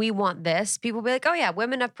preferences and we want this, people will be like, oh yeah,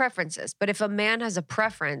 women have preferences. But if a man has a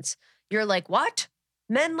preference, you're like, what?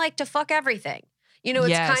 Men like to fuck everything. It's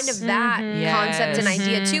kind of that concept and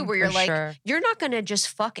idea too, where you're like, you're not going to just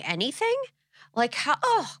fuck anything? Like, how?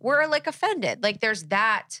 Oh, we're like offended. Like there's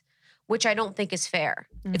that, which I don't think is fair.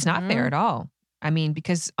 It's not fair at all. I mean,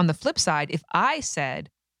 because on the flip side, if I said,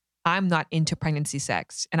 I'm not into pregnancy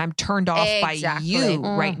sex and I'm turned off by you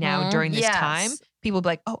right now during this time, people would be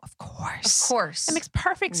like, oh, of course. Of course. That makes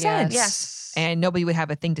perfect sense. Yes. And nobody would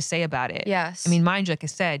have a thing to say about it. Yes. I mean, mind you, like I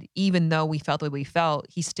said, even though we felt the way we felt,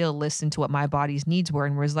 he still listened to what my body's needs were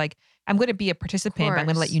and was like, I'm going to be a participant, but I'm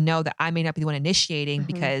going to let you know that I may not be the one initiating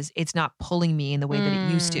because it's not pulling me in the way that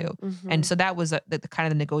it used to. And so that was the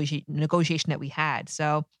kind of the negotiation that we had.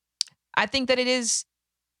 So I think that it is,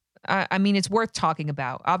 it's worth talking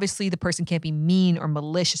about. Obviously, the person can't be mean or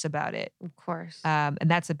malicious about it. Of course. And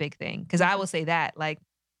that's a big thing. Because I will say that, like,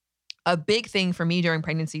 a big thing for me during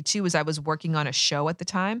pregnancy, too, is I was working on a show at the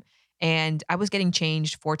time. And I was getting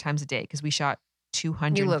changed 4 times a day because we shot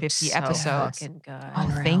 250 episodes. Fucking good. Oh,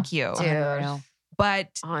 Unreal. thank you. Dude. Unreal.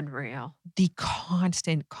 But unreal. The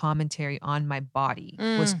constant commentary on my body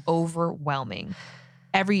was overwhelming.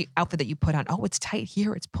 Every outfit that you put on, oh, it's tight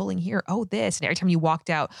here, it's pulling here, oh, this. And every time you walked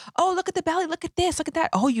out, oh, look at the belly, look at this, look at that.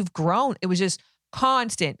 Oh, you've grown. It was just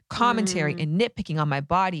constant commentary and nitpicking on my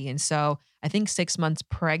body. And so I think 6 months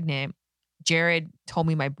pregnant, Jared told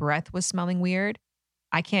me my breath was smelling weird.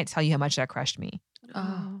 I can't tell you how much that crushed me.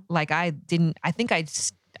 Oh. Like I think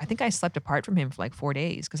I slept apart from him for like 4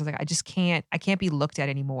 days because I was like, I can't be looked at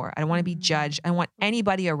anymore. I don't want to be judged. I don't want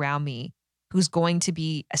anybody around me who's going to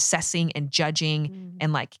be assessing and judging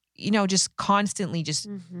and like, just constantly just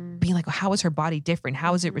being like, well, how is her body different?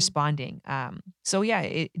 How is it responding? So yeah,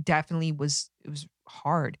 it definitely it was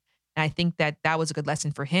hard. And I think that was a good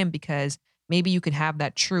lesson for him because maybe you could have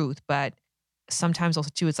that truth, but sometimes also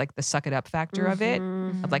too, it's like the suck it up factor of it,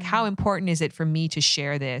 of like, how important is it for me to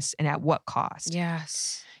share this and at what cost?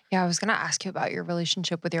 Yes. Yeah, I was going to ask you about your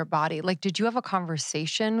relationship with your body. Like, did you have a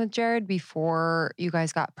conversation with Jared before you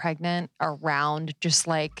guys got pregnant around just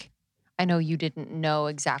like, I know you didn't know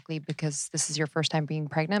exactly because this is your first time being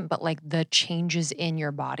pregnant, but like the changes in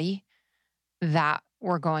your body that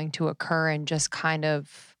were going to occur and just kind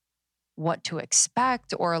of what to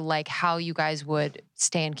expect or like how you guys would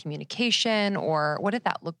stay in communication or what did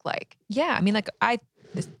that look like? Yeah. I mean, like I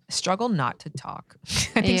struggle not to talk.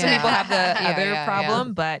 I think some people have the other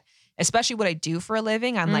problem, but especially what I do for a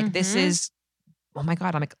living, I'm like, this is, oh my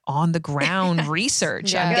God, I'm like on the ground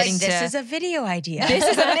research. I'm getting like, this is a video idea. This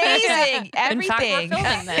is amazing. Everything. In fact, we're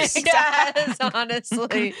filming this. Yes,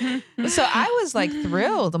 honestly. So I was like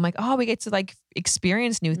thrilled. I'm like, oh, we get to like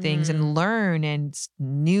experience new things and learn and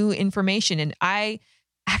new information. And I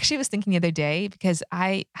actually was thinking the other day because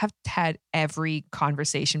I have had every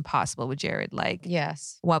conversation possible with Jared. Like,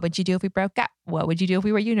 yes, what would you do if we broke up? What would you do if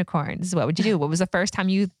we were unicorns? What would you do? What was the first time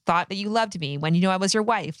you thought that you loved me? When you knew I was your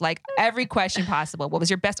wife? Like every question possible. What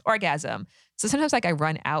was your best orgasm? So sometimes like I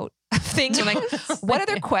run out of things. I'm like, what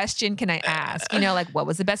other question can I ask? You know, like what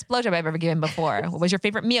was the best blowjob I've ever given before? What was your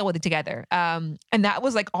favorite meal with it together? And that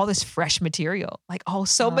was like all this fresh material. Like, oh,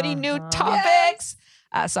 so many new topics.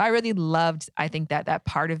 Yes. So I really loved, I think that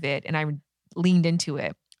part of it and I leaned into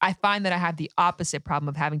it. I find that I have the opposite problem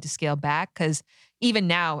of having to scale back because even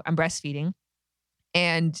now I'm breastfeeding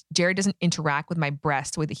and Jared doesn't interact with my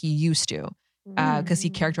breast the way that he used to because he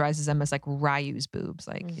characterizes them as like Ryu's boobs.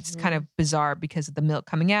 Like it's kind of bizarre because of the milk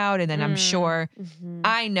coming out. And then I'm sure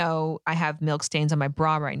I know I have milk stains on my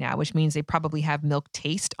bra right now, which means they probably have milk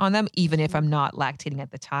taste on them, even if I'm not lactating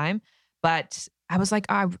at the time. But I was like,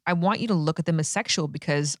 I want you to look at them as sexual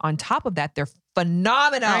because on top of that, they're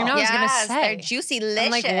phenomenal. I know, I was going to say. They're juicy, delicious.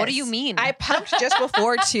 I'm like, what do you mean? I pumped just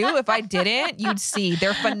before too. If I didn't, you'd see.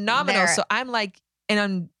 They're phenomenal. So I'm like,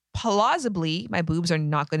 and plausibly, my boobs are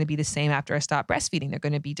not going to be the same after I stop breastfeeding. They're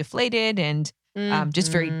going to be deflated and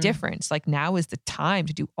just very different. It's like now is the time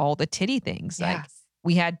to do all the titty things. Yes. Like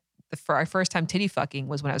we had for our first time titty fucking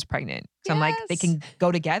was when I was pregnant. So I'm like, they can go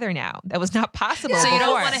together now. That was not possible So before. you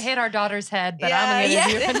don't want to hit our daughter's head, but I'm going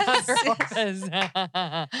to do another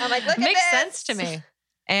I'm like, look Makes at sense to me.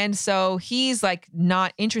 And so he's like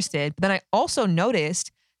not interested. But then I also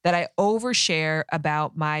noticed that I overshare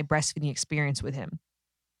about my breastfeeding experience with him.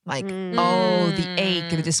 Like, oh, the ache,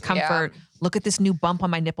 the discomfort. Yeah. Look at this new bump on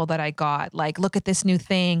my nipple that I got. Like, look at this new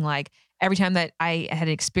thing. Like every time that I had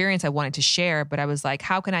an experience I wanted to share, but I was like,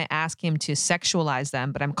 how can I ask him to sexualize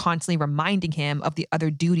them? But I'm constantly reminding him of the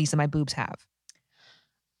other duties that my boobs have.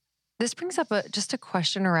 This brings up just a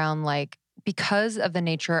question around like, because of the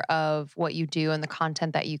nature of what you do and the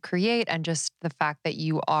content that you create and just the fact that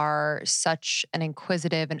you are such an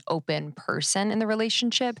inquisitive and open person in the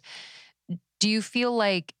relationship, do you feel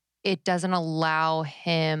like it doesn't allow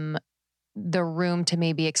him the room to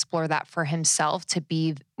maybe explore that for himself, to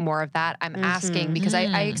be more of that? I'm asking because I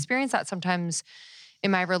experience that sometimes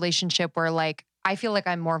in my relationship where like, I feel like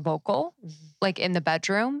I'm more vocal, like in the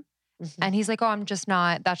bedroom. And he's like, oh,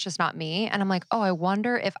 that's just not me. And I'm like, oh, I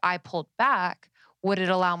wonder if I pulled back, would it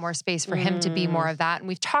allow more space for him to be more of that? And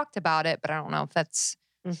we've talked about it, but I don't know if that's,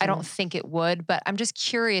 I don't think it would, but I'm just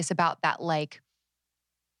curious about that, like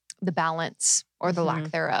the balance or the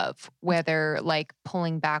lack thereof, whether like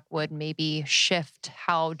pulling back would maybe shift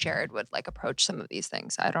how Jared would like approach some of these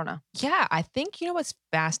things. I don't know. Yeah, I think, you know, what's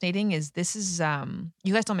fascinating is this is,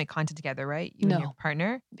 you guys don't make content together, right? You and your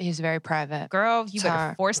partner. He's very private. Girl, you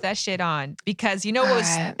better force that shit on because you know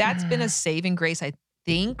that's been a saving grace, I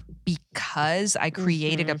think, because I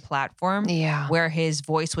created a platform where his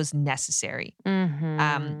voice was necessary.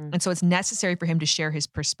 And so it's necessary for him to share his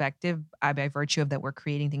perspective by virtue of that we're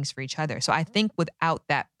creating things for each other. So I think without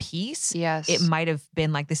that piece, it might have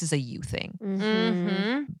been like, this is a you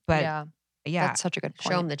thing. But yeah, that's such a good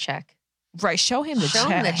point. Show him the check. Right, show him the check. Show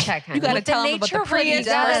him the check, honey. You got to tell him about the Prius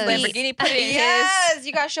versus Lamborghini. Put it in yes,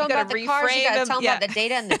 you got to show him about the cars. You got to tell him about the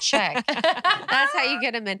data and the check. That's how you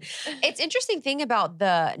get him in. It's interesting thing about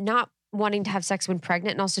the not wanting to have sex when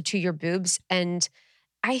pregnant and also to your boobs. And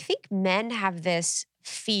I think men have this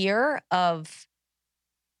fear of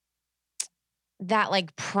that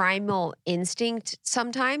like primal instinct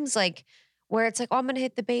sometimes, like where it's like, oh, I'm going to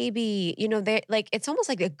hit the baby. You know, they like, it's almost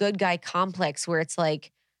like a good guy complex where it's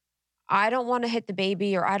like, I don't want to hit the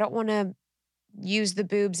baby or I don't want to use the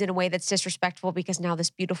boobs in a way that's disrespectful because now this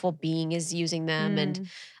beautiful being is using them and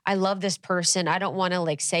I love this person. I don't want to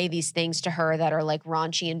like say these things to her that are like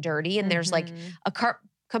raunchy and dirty. And there's like a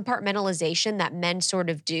compartmentalization that men sort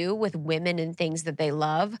of do with women and things that they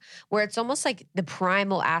love, where it's almost like the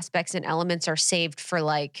primal aspects and elements are saved for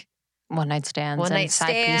like one night stands. One night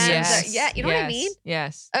stands. Yes. Yeah, you know what I mean?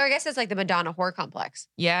 Yes. Or I guess it's like the Madonna whore complex.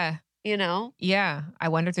 Yeah. You know? Yeah. I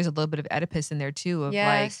wonder if there's a little bit of Oedipus in there too, of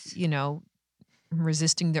like, you know,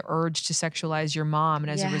 resisting the urge to sexualize your mom.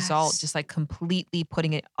 And as a result, just like completely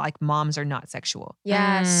putting it like moms are not sexual.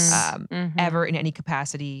 Yes. Ever in any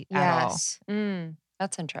capacity at all.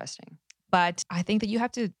 That's interesting. But I think that you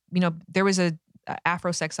have to, you know, there was a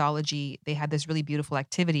Afrosexology, they had this really beautiful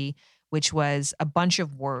activity, which was a bunch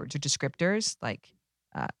of words or descriptors like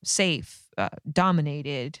safe,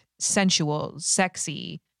 dominated, sensual,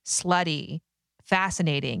 sexy, slutty,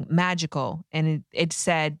 fascinating, magical. And it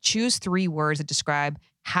said, choose 3 words that describe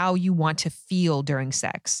how you want to feel during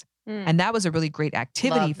sex. And that was a really great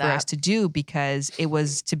activity for us to do, because it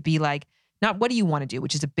was to be like, not what do you want to do,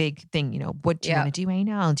 which is a big thing, you know, what do you want to do right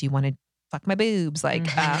now? Do you want to fuck my boobs? Like,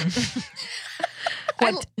 I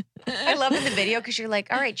love in the video because you're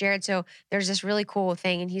like, all right, Jared, so there's this really cool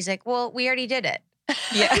thing. And he's like, well, we already did it.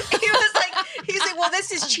 Yeah. He's like, well,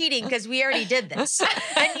 this is cheating because we already did this.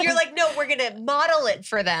 And you're like, no, we're going to model it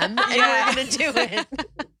for them and we're going to do it.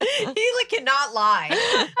 He like cannot lie. Like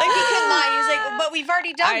he can lie. He's like, but we've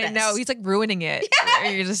already done this. I know. He's like ruining it. Yeah.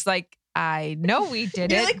 You're just like, I know we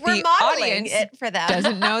did it. Like, we're the modeling audience it for them.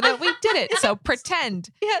 doesn't know that we did it. So pretend.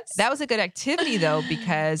 Yes. That was a good activity though,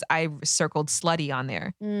 because I circled slutty on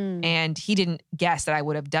there and he didn't guess that I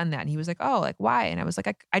would have done that. And he was like, oh, like why? And I was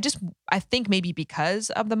like, I think maybe because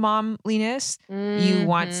of the momliness, you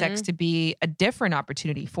want sex to be a different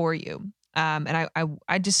opportunity for you. And I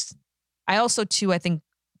also too, I think,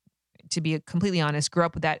 to be completely honest, grew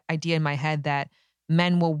up with that idea in my head that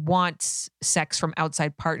men will want sex from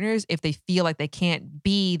outside partners if they feel like they can't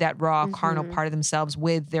be that raw carnal part of themselves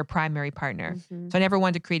with their primary partner. So I never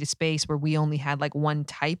wanted to create a space where we only had like one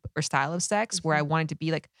type or style of sex, where I wanted to be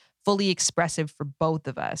like fully expressive for both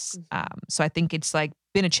of us. So I think it's like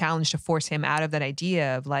been a challenge to force him out of that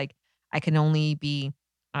idea of like, I can only be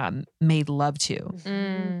made love to.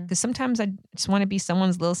 Because sometimes I just want to be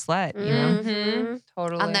someone's little slut, you know?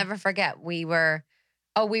 Totally. I'll never forget. We were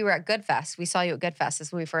at Goodfest. We saw you at Goodfest. This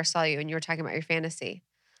is when we first saw you, and you were talking about your fantasy.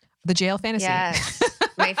 The jail fantasy. Yes.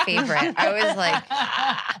 My favorite. I was like,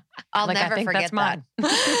 I'll never forget that.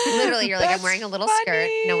 Literally, you're like, I'm wearing a little skirt.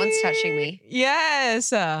 No one's touching me.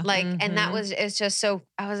 Yes. Like, and that was, it's just so,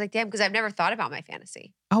 I was like, damn, because I've never thought about my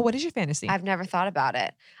fantasy. Oh, what is your fantasy? I've never thought about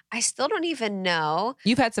it. I still don't even know.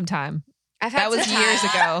 You've had some time. That was years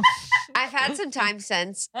ago. I've had some time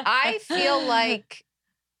since. I feel like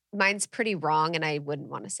mine's pretty wrong, and I wouldn't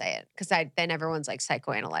want to say it because then everyone's like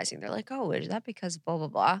psychoanalyzing. They're like, oh, is that because blah, blah,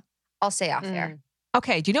 blah? I'll say off there.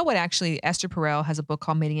 Okay. Do you know what actually Esther Perel has a book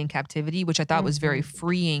called Mating in Captivity, which I thought was very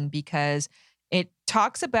freeing because it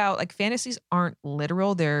talks about like fantasies aren't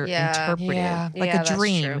literal. They're interpretive, like a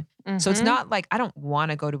dream. So it's not like, I don't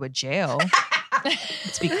want to go to a jail.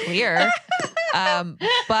 Let's be clear. But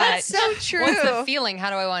that's so true. What's the feeling? How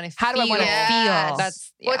do I want to feel? How do I want to feel?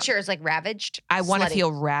 That's what's yours, like ravaged? I want to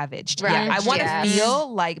feel ravaged. Yeah. I want to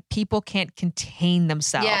feel like people can't contain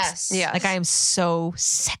themselves. Yes. Like I am so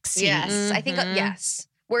sexy. Yes. I think, yes.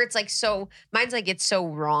 Where it's like so, mine's like, it's so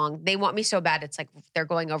wrong. They want me so bad. It's like they're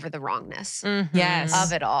going over the wrongness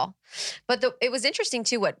of it all. But it was interesting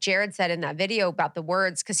too, what Jared said in that video about the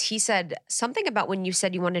words. Cause he said something about when you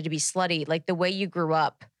said you wanted to be slutty, like the way you grew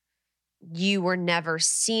up, you were never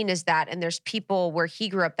seen as that. And there's people where he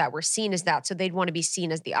grew up that were seen as that. So they'd want to be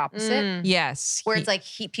seen as the opposite. Yes. Where it's like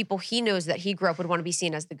people he knows that he grew up would want to be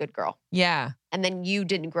seen as the good girl. Yeah. And then you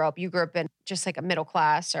didn't grow up. You grew up in just like a middle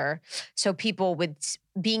class so people with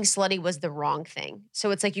being slutty was the wrong thing.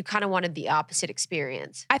 So it's like you kind of wanted the opposite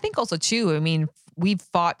experience. I think also too, I mean, we've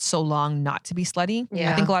fought so long not to be slutty.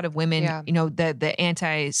 Yeah. I think a lot of women, you know, the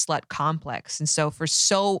anti-slut complex. And so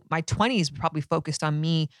my 20s probably focused on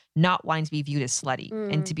me not wanting to be viewed as slutty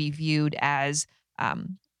and to be viewed as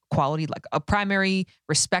quality, like a primary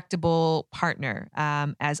respectable partner,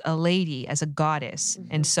 as a lady, as a goddess.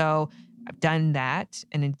 And so I've done that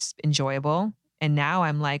and it's enjoyable. And now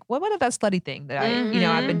I'm like, what about that slutty thing that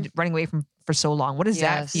I've been running away from for so long? What does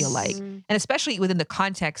that feel like? And especially within the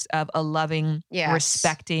context of a loving,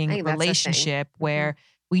 respecting relationship where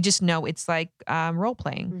we just know it's like role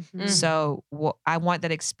playing. So I want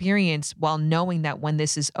that experience while knowing that when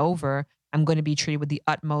this is over, I'm going to be treated with the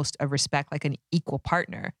utmost of respect, like an equal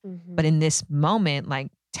partner. But in this moment, like,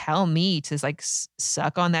 tell me to like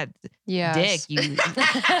suck on that dick, you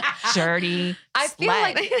dirty I feel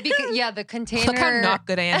like the container. Look how not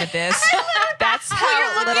good I am at this. That's how you're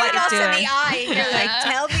little looking I at us do. in the eye. And you're like,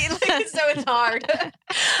 tell me, like, so it's hard.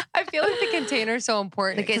 I feel like the container is so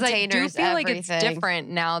important because I do feel like it's different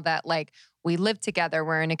now that like we live together.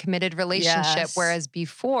 We're in a committed relationship. Yes. Whereas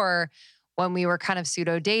before, when we were kind of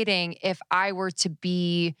pseudo dating, if I were to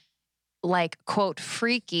be like, quote,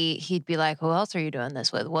 freaky, he'd be like, who else are you doing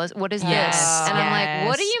this with? What is this? And I'm like,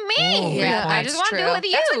 what do you mean? Ooh, I just want to do it with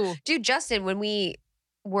you. Dude, Justin, when we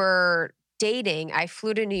were dating, I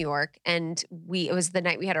flew to New York and it was the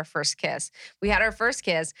night we had our first kiss. We had our first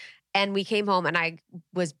kiss and we came home and I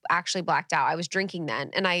was actually blacked out. I was drinking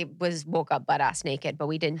then and I woke up butt ass naked, but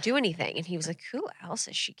we didn't do anything. And he was like, who else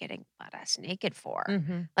is she getting butt ass naked for?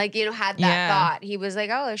 Mm-hmm. Like, had that thought. He was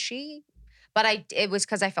like, oh, is she? But it was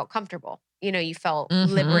because I felt comfortable. You felt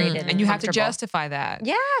liberated. And you have to justify that.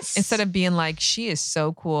 Yes. Instead of being like, she is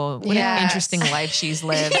so cool. What an interesting life she's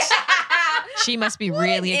lived. She must be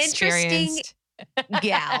really experienced.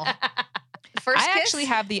 Gal. I actually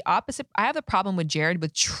have the opposite. I have the problem with Jared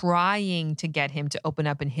with trying to get him to open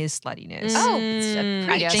up in his sluttiness.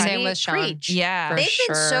 Same with Sean. Preach. Yeah. They've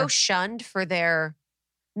been so shunned for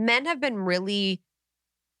men have been really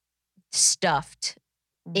stuffed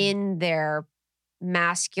in their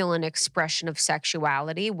masculine expression of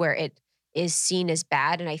sexuality where it is seen as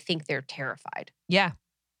bad. And I think they're terrified. Yeah.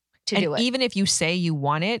 To do it. Even if you say you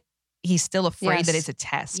want it, he's still afraid that it's a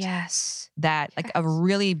test. Yes. That like a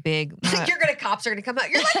really big. Cops are gonna come out.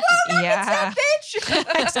 You're like, whoa, no consent,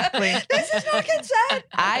 bitch. Exactly. This is not consent.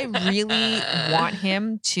 I really want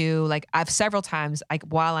him to I've several times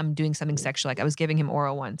while I'm doing something sexual, I was giving him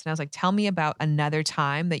oral once, and I was like, tell me about another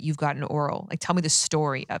time that you've gotten oral. Tell me the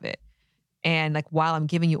story of it. And while I'm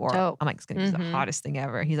giving you oral, I'm like, it's gonna be the hottest thing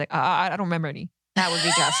ever. He's like, I don't remember any. That would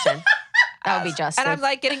be Justin. That would be Justin. And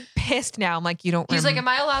I'm getting pissed now. I'm like, you don't He's like, am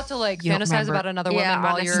I allowed to fantasize about another woman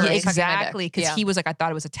while you're exactly. Because he was like, I thought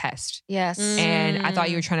it was a test. Yes. And I thought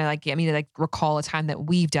you were trying to get me to recall a time that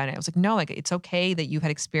we've done it. I was like, no, it's okay that you've had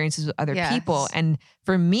experiences with other people. And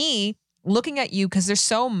for me, looking at you, because there's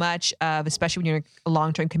so much of, especially when you're in a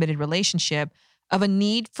long-term committed relationship, of a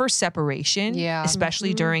need for separation. Yeah.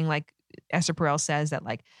 Especially during Esther Perel says that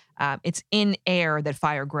it's in air that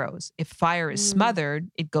fire grows. If fire is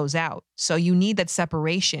smothered, it goes out. So you need that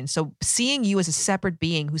separation. So seeing you as a separate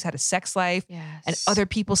being who's had a sex life and other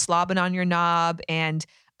people slobbing on your knob and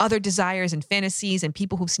other desires and fantasies and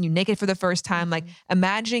people who've seen you naked for the first time,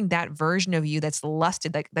 imagining that version of you that's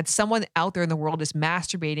lusted, that someone out there in the world is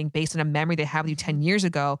masturbating based on a memory they had with you 10 years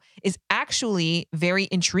ago is actually very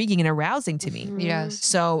intriguing and arousing to me. Yes.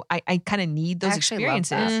 So I kind of need those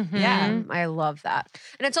experiences. Yeah. I love that.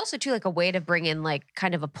 And it's also too a way to bring in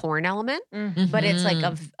kind of a porn element, but it's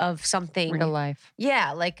of something real life.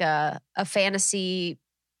 Yeah. A fantasy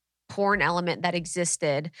porn element that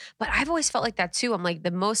existed. But I've always felt like that too. I'm like,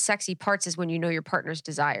 the most sexy parts is when you know your partner's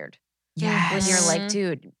desired. Yes. When you're like,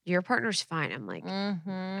 dude, your partner's fine. I'm like,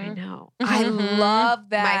 I know. I love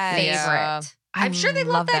that. My favorite. Yeah. I'm sure they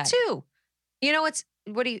love that too.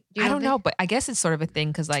 What do you I don't know, but I guess it's sort of a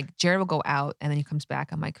thing because Jared will go out and then he comes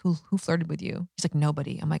back. I'm like, who flirted with you? He's like,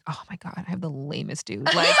 nobody. I'm like, oh my God, I have the lamest dude.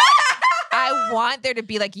 I want there to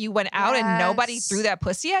be you went out and nobody threw that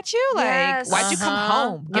pussy at you. Why'd you come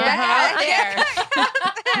home? Get back out there.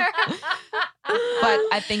 But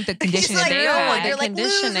I think the conditioning that they had, you're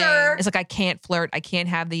conditioning. It's I can't flirt. I can't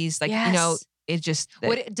have these it's just.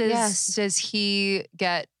 Does he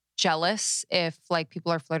get jealous if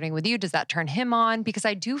people are flirting with you? Does that turn him on? Because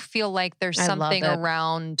I do feel like there's something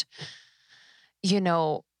around,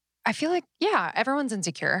 I feel like, everyone's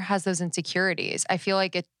insecure, has those insecurities. I feel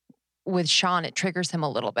like with Sean, it triggers him a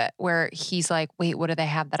little bit where he's like, wait, what do they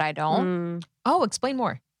have that I don't? Oh, explain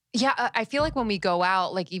more. Yeah. I feel like when we go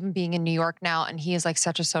out, even being in New York now, and he is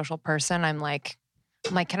such a social person, I'm like,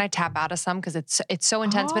 can I tap out of some? Cause it's so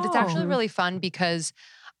intense, but it's actually really fun because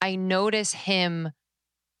I notice him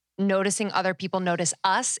noticing other people notice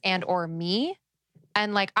us and or me.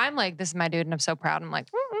 And I'm like, this is my dude and I'm so proud. I'm like,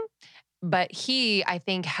 but he, I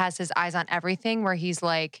think, has his eyes on everything where he's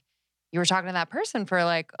like, you were talking to that person for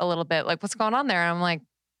a little bit, what's going on there? And I'm like,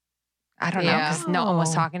 I don't know, because no one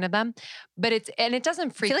was talking to them. But it doesn't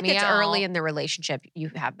freak me out. I feel it's early in the relationship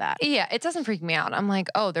you have that. Yeah, it doesn't freak me out. I'm like,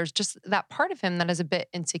 oh, there's just that part of him that is a bit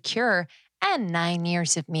insecure and 9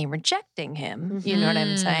 years of me rejecting him. You know what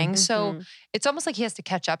I'm saying? So it's almost like he has to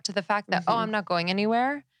catch up to the fact that, I'm not going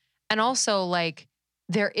anywhere. And also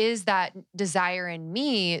there is that desire in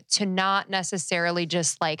me to not necessarily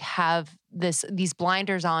just have these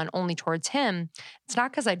blinders on only towards him. It's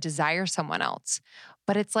not because I desire someone else,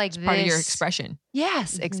 but it's part of your expression.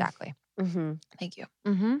 Yes, exactly. Mm-hmm. Thank you.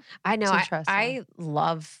 Mm-hmm. I know. I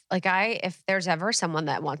love, like, if there's ever someone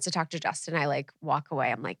that wants to talk to Justin, I like walk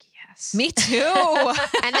away. I'm like, yes. Me too.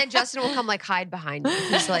 And then Justin will come like hide behind me.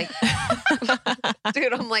 He's like,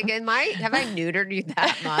 dude, I'm like, have I neutered you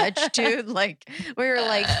that much, dude? Like, we were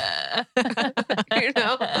like, you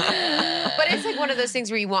know, but it's like one of those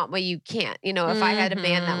things where you want what you can't, you know, if I had a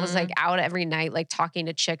man that was like out every night, like talking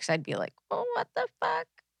to chicks, I'd be like, oh, what the fuck?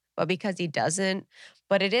 But because he doesn't,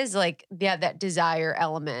 but it is like, yeah, that desire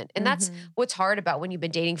element. And that's what's hard about when you've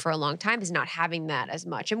been dating for a long time is not having that as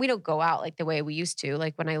much. And we don't go out like the way we used to.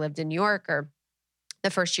 Like when I lived in New York or the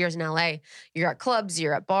first years in LA, you're at clubs,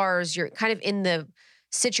 you're at bars, you're kind of in the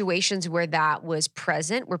situations where that was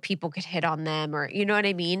present, where people could hit on them or, you know what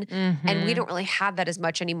I mean? And we don't really have that as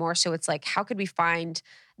much anymore. So it's like, how could we find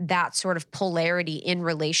that sort of polarity in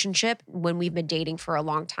relationship when we've been dating for a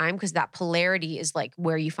long time? Because that polarity is like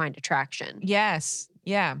where you find attraction. Yes.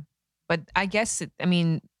 Yeah. But I guess,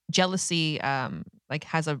 jealousy like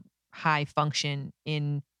has a high function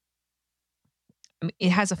it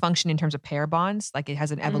has a function in terms of pair bonds. Like it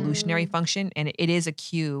has an evolutionary function, and it is a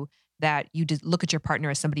cue that you just look at your partner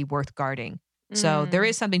as somebody worth guarding. So there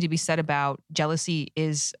is something to be said about jealousy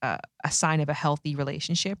is a sign of a healthy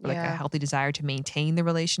relationship, like a healthy desire to maintain the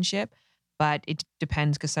relationship. But it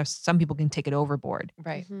depends because some people can take it overboard.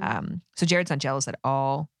 Right. So Jared's not jealous at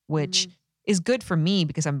all, which is good for me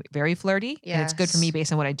because I'm very flirty. Yes. And it's good for me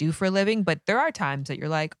based on what I do for a living. But there are times that you're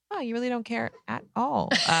like, oh, you really don't care at all.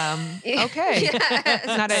 Okay.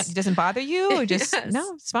 Yes. It doesn't bother you or just,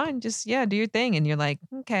 no, it's fine. Just, do your thing. And you're like,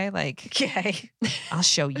 okay, I'll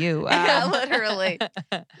show you. Yeah, literally.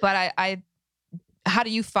 But how do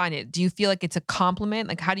you find it? Do you feel like it's a compliment?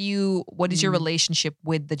 Like what is your relationship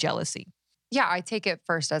with the jealousy? Yeah, I take it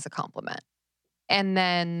first as a compliment. And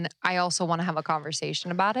then I also want to have a conversation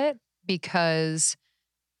about it because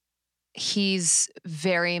he's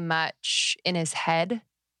very much in his head.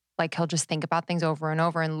 Like he'll just think about things over and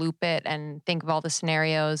over and loop it and think of all the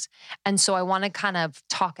scenarios. And so I want to kind of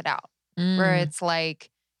talk it out where it's like,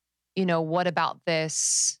 what about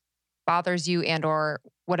this bothers you and or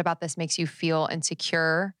what about this makes you feel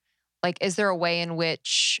insecure? Like, is there a way in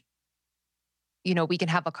which we can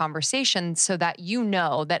have a conversation so that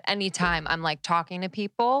that anytime I'm like talking to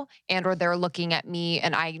people and or they're looking at me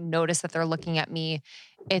and I notice that they're looking at me,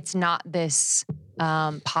 it's not this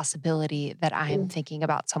possibility that I'm thinking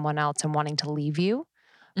about someone else and wanting to leave you,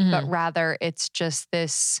 but rather it's just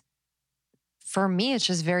this, for me, it's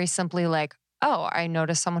just very simply like, oh, I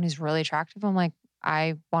noticed someone who's really attractive. I'm like,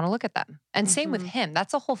 I want to look at them. And same with him.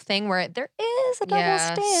 That's a whole thing where there is a double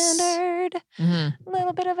standard, a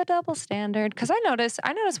little bit of a double standard. Cause I notice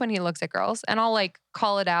when he looks at girls and I'll like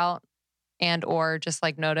call it out and, or just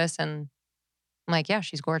like notice and I'm like, yeah,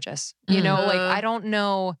 she's gorgeous. Like I don't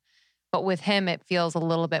know, but with him, it feels a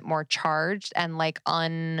little bit more charged and like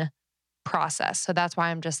unprocessed. So that's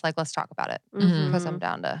why I'm just like, let's talk about it because I'm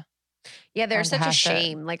down to. Yeah. There's such a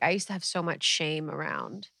shame. Like I used to have so much shame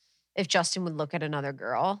around if Justin would look at another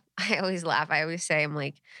girl. I always laugh. I always say, I'm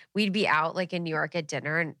like, we'd be out like in New York at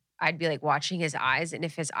dinner and I'd be like watching his eyes. And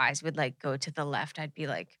if his eyes would like go to the left, I'd be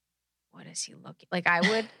like, what is he looking? Like I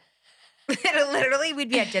would literally, we'd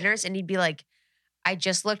be at dinners and he'd be like, I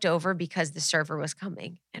just looked over because the server was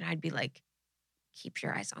coming. And I'd be like, keep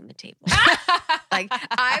your eyes on the table. Like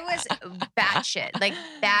I was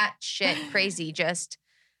batshit crazy.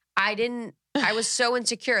 I was so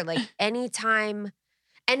insecure. Like anytime.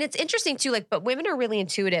 And it's interesting too, like, but women are really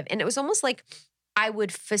intuitive. And it was almost like I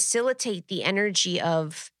would facilitate the energy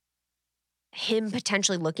of him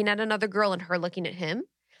potentially looking at another girl and her looking at him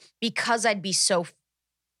because I'd be so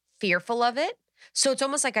fearful of it. So it's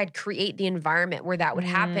almost like I'd create the environment where that would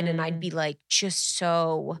happen. And I'd be like, just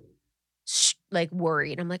so like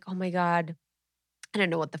worried. I'm like, oh my God, I didn't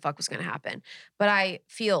know what the fuck was going to happen. But I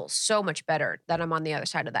feel so much better that I'm on the other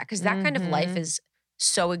side of that. Cause that kind of life is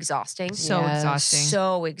so exhausting. So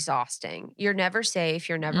exhausting. You're never safe.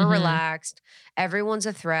 You're never relaxed. Everyone's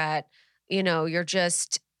a threat.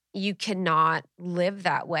 You cannot live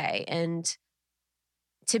that way. And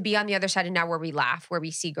to be on the other side and now where we laugh, where we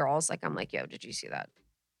see girls, like I'm like, yo, did you see that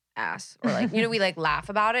ass? Or like, we like laugh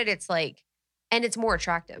about it. It's like, and it's more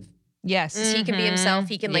attractive. Yes. He can be himself.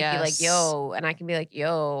 He can like be like, yo, and I can be like,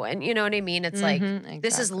 yo. And you know what I mean? It's like,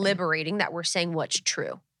 this is liberating that we're saying what's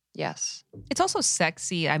true. Yes. It's also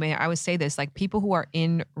sexy. I mean, I would say this, like people who are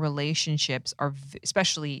in relationships are,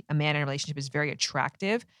 especially a man in a relationship is very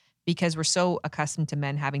attractive because we're so accustomed to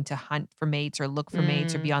men having to hunt for mates or look for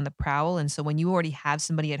mates or be on the prowl. And so when you already have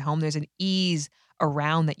somebody at home, there's an ease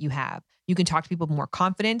around that you have. You can talk to people with more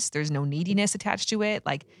confidence. There's no neediness attached to it.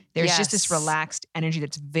 Like there's just this relaxed energy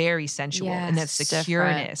that's very sensual and that's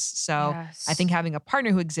secureness. So I think having a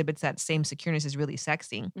partner who exhibits that same secureness is really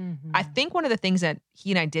sexy. I think one of the things that he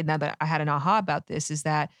and I did, now that I had an aha about this, is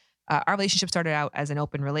that our relationship started out as an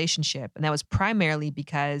open relationship. And that was primarily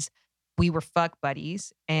because we were fuck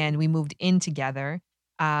buddies and we moved in together.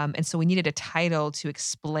 And so we needed a title to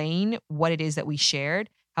explain what it is that we shared.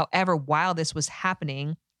 However, while this was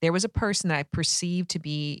happening, there was a person that I perceived to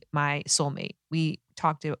be my soulmate. I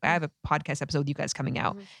have a podcast episode with you guys coming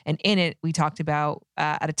out. And in it, we talked about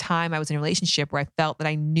at a time I was in a relationship where I felt that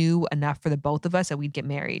I knew enough for the both of us that we'd get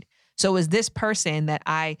married. So it was this person that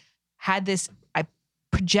I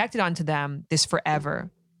projected onto them this forever,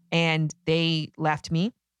 and they left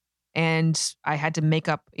me. And I had to make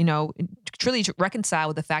up, truly reconcile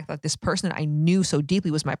with the fact that this person that I knew so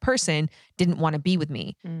deeply was my person didn't want to be with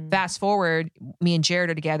me. Fast forward, me and Jared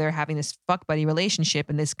are together having this fuck buddy relationship,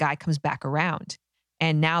 and this guy comes back around.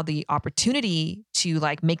 And now the opportunity to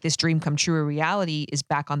like make this dream come true a reality is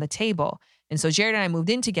back on the table. And so Jared and I moved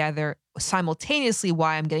in together simultaneously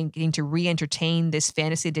while I'm getting to re-entertain this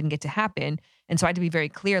fantasy that didn't get to happen. And so I had to be very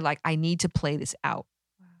clear, like, I need to play this out.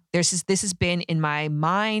 This has been in my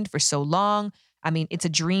mind for so long. I mean, it's a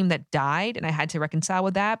dream that died and I had to reconcile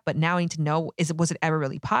with that. But now I need to know, was it ever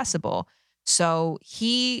really possible? So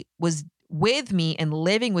he was with me and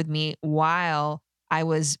living with me while I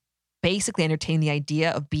was basically entertaining the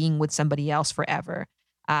idea of being with somebody else forever.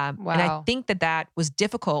 And I think that was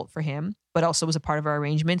difficult for him, but also was a part of our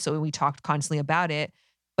arrangement. So we talked constantly about it.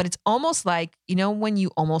 But it's almost like, when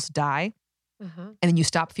you almost die and then you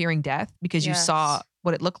stop fearing death because you saw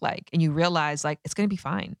what it looked like and you realize like, it's going to be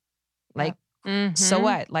fine. Like, so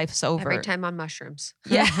what? Life's over. Every time on mushrooms.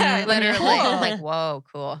 Yeah. Literally. Like, whoa,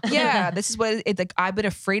 cool. Yeah. This is what it's like. I've been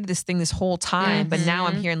afraid of this thing this whole time, but now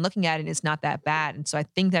I'm here and looking at it and it's not that bad. And so I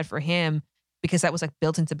think that for him, because that was like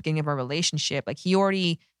built into the beginning of our relationship, like he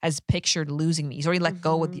already has pictured losing me. He's already let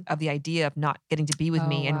go of the idea of not getting to be with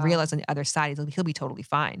me and realize on the other side, he'll be totally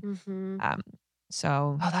fine.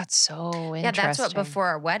 So. Oh, that's so interesting. Yeah, that's what before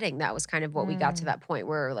our wedding, that was kind of what we got to that point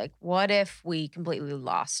where like, what if we completely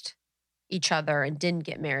lost each other and didn't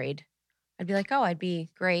get married? I'd be like, oh, I'd be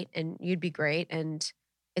great and you'd be great. And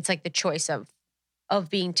it's like the choice of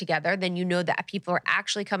being together. Then that people are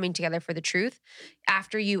actually coming together for the truth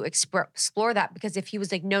after you explore that. Because if he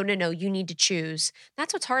was like, no, you need to choose.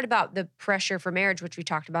 That's what's hard about the pressure for marriage, which we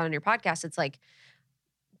talked about on your podcast. It's like,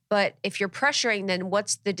 but if you're pressuring, then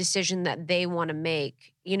what's the decision that they want to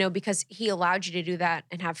make? Because he allowed you to do that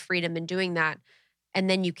and have freedom in doing that. And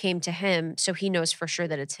then you came to him. So he knows for sure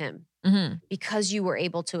that it's him because you were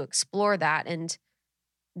able to explore that. And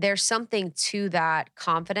there's something to that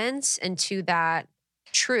confidence and to that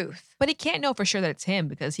truth. But he can't know for sure that it's him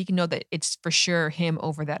because he can know that it's for sure him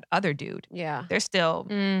over that other dude. Yeah. There's still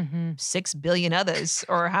 6 billion others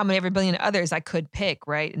or how many every billion others I could pick,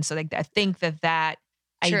 right? And so like I think that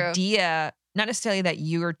idea, not necessarily that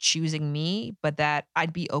you're choosing me, but that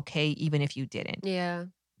I'd be okay even if you didn't. Yeah.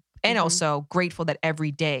 And also grateful that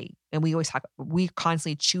every day, and we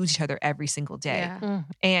constantly choose each other every single day. Yeah.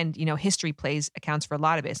 And, history accounts for a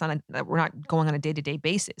lot of it. It's not that we're not going on a day-to-day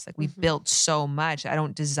basis. Like we've built so much. I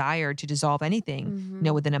don't desire to dissolve anything,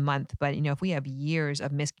 within a month. But, if we have years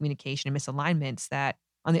of miscommunication and misalignments, that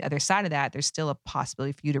on the other side of that, there's still a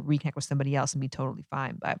possibility for you to reconnect with somebody else and be totally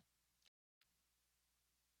fine. But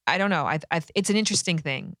I don't know. It's an interesting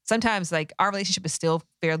thing. Sometimes like our relationship is still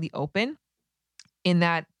fairly open in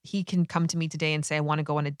that he can come to me today and say, I want to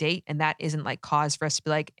go on a date. And that isn't like cause for us to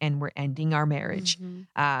be like, and we're ending our marriage.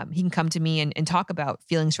 He can come to me and talk about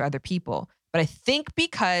feelings for other people. But I think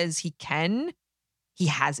because he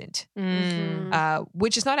hasn't,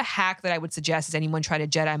 which is not a hack that I would suggest as anyone try to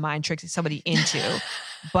Jedi mind trick somebody into.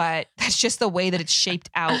 But that's just the way that it's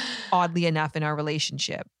shaped out, oddly enough, in our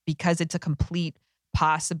relationship. Because it's a complete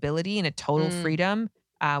possibility and a total freedom.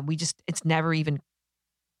 It's never even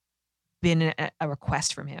been a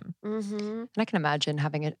request from him. And I can imagine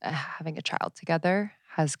having a child together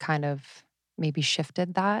has kind of maybe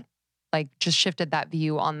shifted that, like just shifted that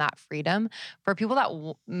view on that freedom for people that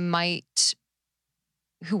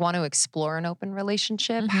who want to explore an open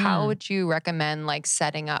relationship. How would you recommend like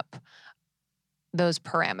setting up those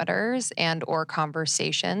parameters and or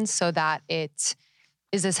conversations so that it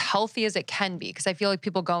is as healthy as it can be? Because I feel like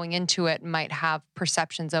people going into it might have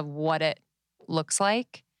perceptions of what it looks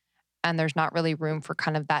like, and there's not really room for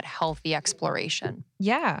kind of that healthy exploration.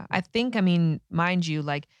 Yeah, I think, mind you,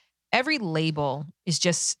 like every label is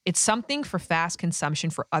it's something for fast consumption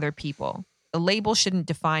for other people. A label shouldn't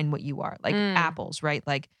define what you are. Like apples, right?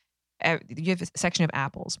 Like you have a section of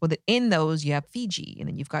apples. Within those, you have Fiji, and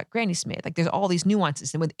then you've got Granny Smith. Like there's all these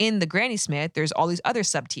nuances. And within the Granny Smith, there's all these other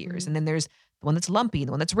sub-tiers. And then there's the one that's lumpy,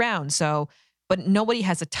 the one that's round. So, but nobody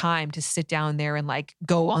has the time to sit down there and like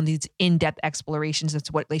go on these in-depth explorations as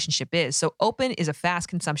to what relationship is. So open is a fast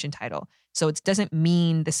consumption title. So it doesn't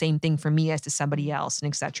mean the same thing for me as to somebody else, and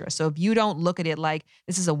et cetera. So if you don't look at it like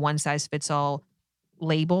this is a one-size-fits-all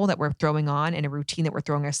label that we're throwing on and a routine that we're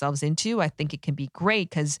throwing ourselves into, I think it can be great,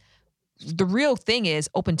 because the real thing is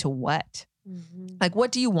open to what? Like,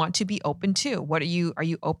 what do you want to be open to? Are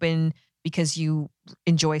you open because you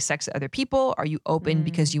enjoy sex with other people? Are you open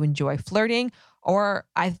because you enjoy flirting? Or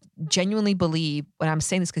I genuinely believe, when I'm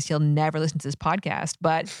saying this because he'll never listen to this podcast,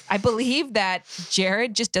 but I believe that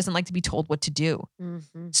Jared just doesn't like to be told what to do.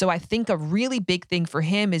 So I think a really big thing for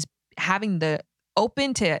him is having the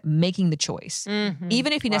open to making the choice,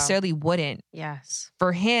 even if he necessarily wouldn't. Yes.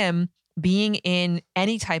 For him, being in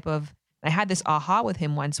any type of, I had this aha with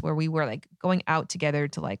him once where we were like going out together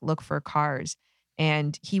to like look for cars.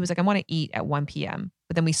 And he was like, I want to eat at 1 p.m.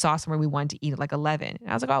 But then we saw somewhere we wanted to eat at like 11. And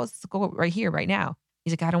I was like, oh, let's go right here, right now.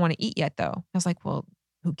 He's like, I don't want to eat yet though. I was like, well,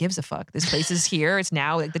 who gives a fuck? This place is here. It's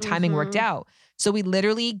now. Like the timing worked out. So we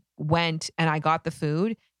literally went and I got the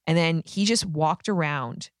food. And then he just walked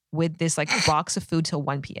around with this like box of food till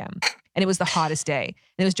 1 p.m. And it was the hottest day.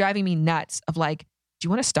 And it was driving me nuts of like, do you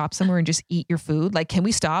want to stop somewhere and just eat your food? Like, can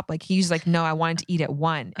we stop? Like, he's like, no, I wanted to eat at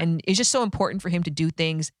 1. And it's just so important for him to do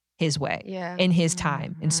things his way, in his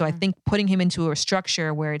time. And so I think putting him into a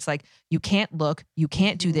structure where it's like, you can't look, you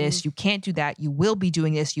can't do this, you can't do that, you will be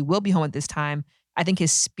doing this, you will be home at this time. I think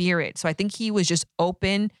his spirit. So I think he was just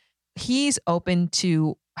open. He's open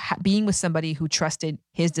to being with somebody who trusted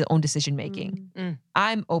his own decision making.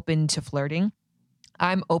 I'm open to flirting.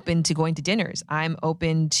 I'm open to going to dinners. I'm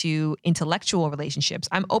open to intellectual relationships.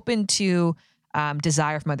 I'm open to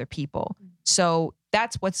desire from other people. So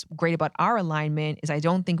that's what's great about our alignment is I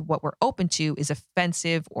don't think what we're open to is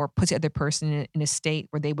offensive or puts the other person in a state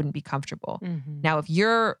where they wouldn't be comfortable. Now, if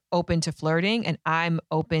you're open to flirting and I'm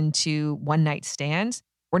open to one night stands,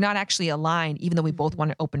 we're not actually aligned, even though we both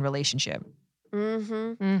want an open relationship.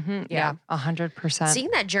 Yeah, 100%.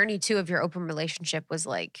 Seeing that journey too of your open relationship was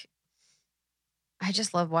like, I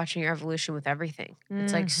just love watching your evolution with everything.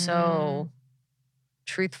 It's like so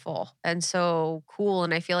truthful and so cool.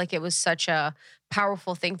 And I feel like it was such a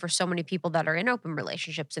powerful thing for so many people that are in open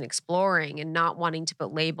relationships and exploring and not wanting to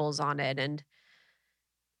put labels on it. And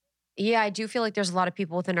yeah, I do feel like there's a lot of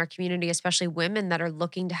people within our community, especially women, that are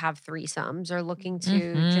looking to have threesomes or looking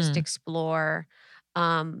to just explore.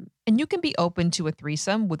 And you can be open to a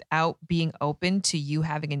threesome without being open to you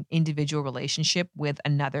having an individual relationship with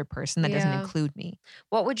another person that doesn't include me.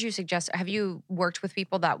 What would you suggest? Have you worked with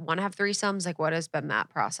people that want to have threesomes? Like, what has been that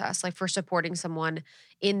process? Like for supporting someone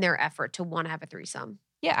in their effort to want to have a threesome?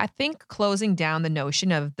 Yeah, I think closing down the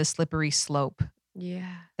notion of the slippery slope.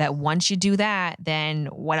 Yeah. That once you do that, then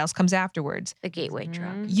what else comes afterwards? The gateway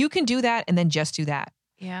drug. You can do that and then just do that.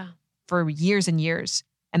 Yeah. For years and years,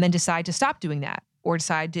 and then decide to stop doing that or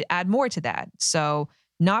decide to add more to that. So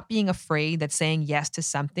not being afraid that saying yes to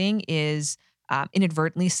something is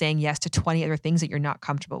inadvertently saying yes to 20 other things that you're not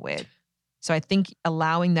comfortable with. So I think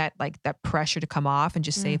allowing that pressure to come off and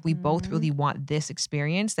just say, if we both really want this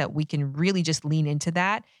experience, that we can really just lean into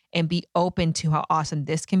that and be open to how awesome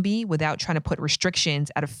this can be without trying to put restrictions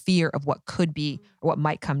out of fear of what could be or what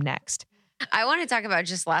might come next. I want to talk about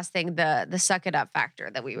just last thing, the suck it up factor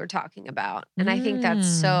that we were talking about. And I think that's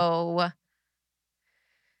so,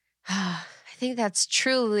 I think that's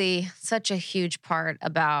truly such a huge part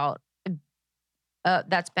about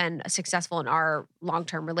that's been successful in our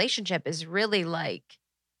long-term relationship is really like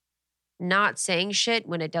not saying shit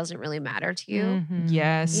when it doesn't really matter to you.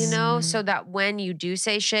 Yes. You know, so that when you do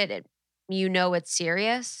say shit, you know it's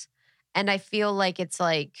serious. And I feel like it's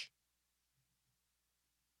like,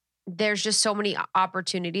 there's just so many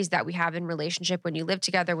opportunities that we have in relationship when you live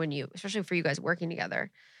together, especially for you guys working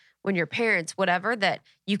together, when you're parents, whatever, that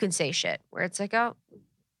you can say shit where it's like, oh,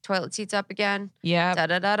 toilet seat's up again. Yeah.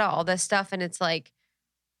 Da-da-da-da, all this stuff. And it's like,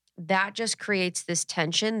 that just creates this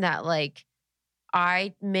tension that like,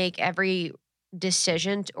 I make every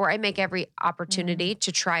decision or I make every opportunity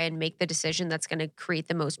to try and make the decision that's going to create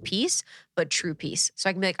the most peace, but true peace. So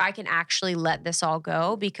I can be like, I can actually let this all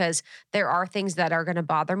go because there are things that are going to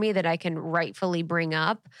bother me that I can rightfully bring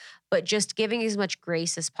up, but just giving as much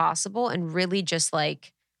grace as possible and really just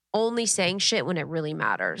like only saying shit when it really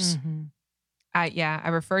matters. I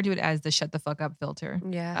refer to it as the shut the fuck up filter.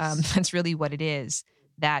 Yes. That's really what it is.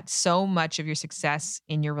 That so much of your success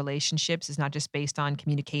in your relationships is not just based on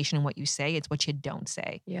communication and what you say, it's what you don't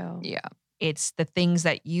say. Yeah. It's the things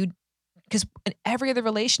that you because in every other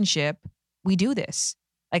relationship, we do this.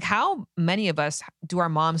 Like, how many of us do our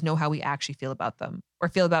moms know how we actually feel about them or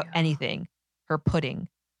feel about anything? Her pudding,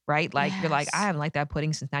 right? Like, you're like, I haven't liked that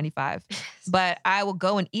pudding since 95, but I will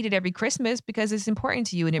go and eat it every Christmas because it's important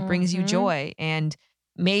to you and it brings you joy. And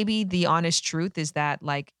maybe the honest truth is that,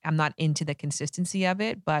 like, I'm not into the consistency of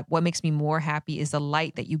it, but what makes me more happy is the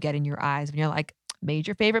light that you get in your eyes when you're like, made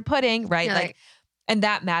your favorite pudding, right? Yeah, like, and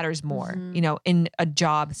that matters more, in a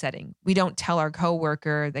job setting. We don't tell our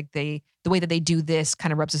coworker like the way that they do this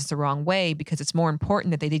kind of rubs us the wrong way, because it's more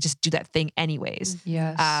important that they just do that thing anyways.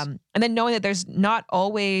 Yes. And then knowing that it's not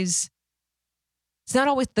always,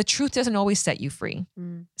 the truth doesn't always set you free.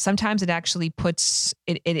 Sometimes it actually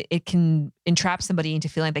it can entrap somebody into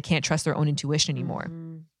feeling like they can't trust their own intuition anymore.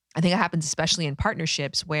 I think it happens especially in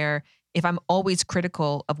partnerships where if I'm always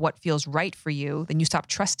critical of what feels right for you, then you stop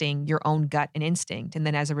trusting your own gut and instinct. And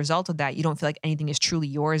then as a result of that, you don't feel like anything is truly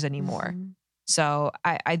yours anymore. So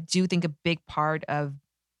I do think a big part of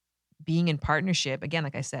being in partnership, again,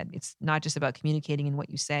 like I said, it's not just about communicating in what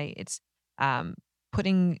you say. It's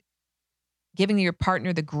giving your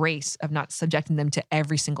partner the grace of not subjecting them to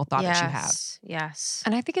every single thought that you have. Yes.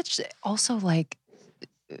 And I think it's also like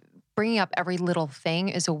bringing up every little thing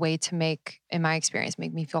is a way to make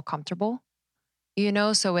me feel comfortable.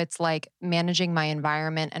 So it's like managing my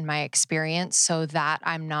environment and my experience so that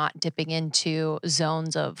I'm not dipping into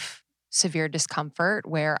zones of severe discomfort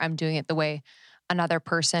where I'm doing it the way another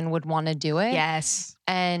person would want to do it. Yes.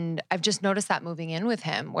 And I've just noticed that moving in with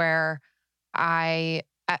him, where I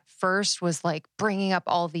at first was like bringing up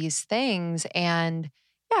all these things, and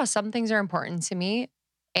yeah, some things are important to me.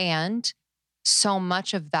 And so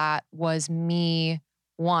much of that was me,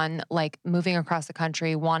 one, like moving across the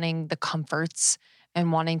country, wanting the comforts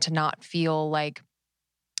and wanting to not feel like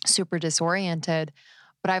super disoriented.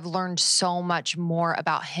 But I've learned so much more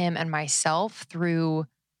about him and myself through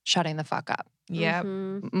shutting the fuck up. Yeah.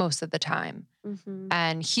 Most of the time.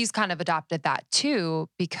 And he's kind of adopted that too,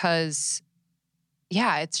 because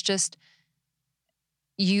yeah, it's just,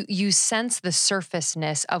 you sense the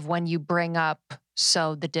surfaceness of when you bring up,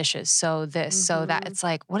 so the dishes, so this, so that. It's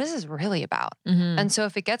like, what is this really about? And so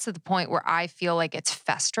if it gets to the point where I feel like it's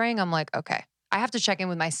festering, I'm like, okay, I have to check in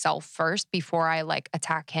with myself first before I like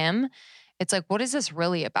attack him. It's like, what is this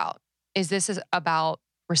really about? Is this about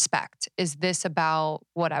respect? Is this about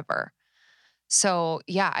whatever? So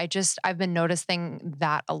yeah, I've been noticing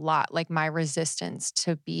that a lot, like my resistance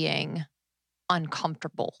to being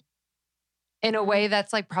uncomfortable in a way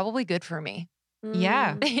that's like probably good for me.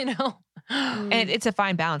 Yeah. And it's a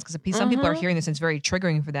fine balance, because some people are hearing this and it's very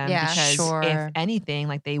triggering for them, because if anything,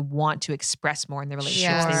 like they want to express more in their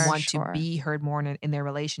relationships. They want to be heard more in their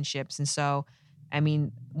relationships. And so, I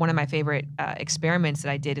mean, one of my favorite experiments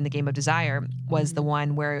that I did in the Game of Desire was the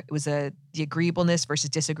one where it was the agreeableness versus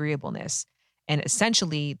disagreeableness. And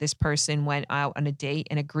essentially, this person went out on a date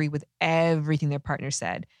and agreed with everything their partner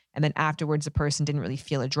said. And then afterwards, the person didn't really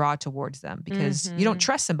feel a draw towards them, because you don't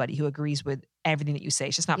trust somebody who agrees with everything that you say.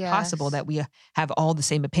 It's just not possible that we have all the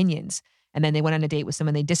same opinions. And then they went on a date with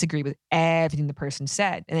someone, they disagree with everything the person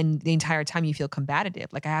said. And then the entire time you feel combative.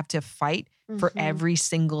 Like, I have to fight for every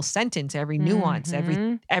single sentence, every nuance,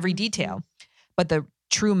 every detail. But the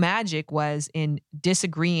true magic was in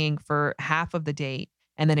disagreeing for half of the date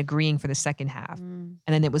and then agreeing for the second half. And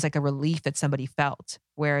then it was like a relief that somebody felt,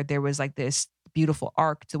 where there was like this beautiful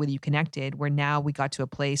arc to the way you connected, where now we got to a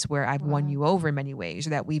place where I've won you over in many ways,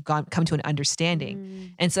 or that we've come to an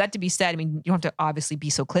understanding. And so that to be said, I mean, you don't have to obviously be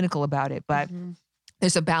so clinical about it, but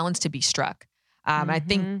there's a balance to be struck. I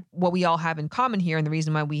think what we all have in common here, and the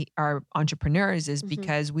reason why we are entrepreneurs, is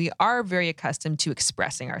because we are very accustomed to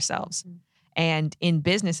expressing ourselves. And in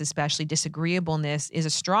business, especially, disagreeableness is a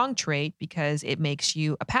strong trait, because it makes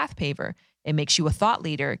you a path paver. It makes you a thought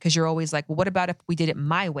leader, because you're always like, well, what about if we did it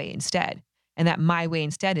my way instead? And that my way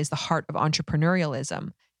instead is the heart of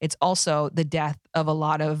entrepreneurialism. It's also the death of a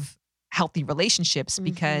lot of healthy relationships,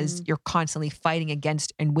 because you're constantly fighting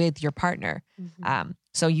against and with your partner.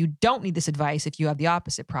 So you don't need this advice if you have the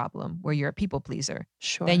opposite problem, where you're a people pleaser.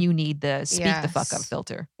 Then you need the speak the fuck up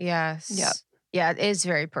filter. Yes. Yep. Yeah, it is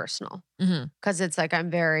very personal, because it's like I'm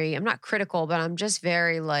not critical, but I'm just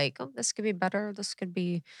very like, oh, this could be better. This could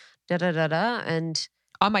be da-da-da-da. And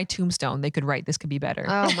on my tombstone, they could write, "This could be better."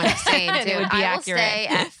 Oh my same, dude. It would be I accurate. will stay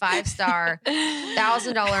at 5-star,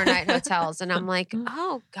 $1,000 a night hotels, and I'm like,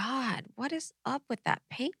 oh God, what is up with that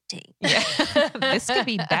painting? Yeah. This could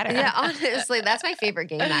be better. Yeah, honestly, that's my favorite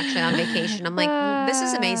game actually on vacation. I'm like, this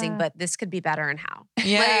is amazing, but this could be better, and how?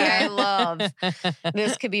 Yeah, like, I love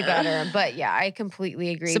this could be better. But yeah, I completely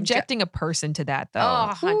agree. Subjecting a person to that, though,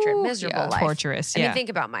 100 miserable life. torturous. I mean, think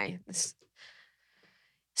about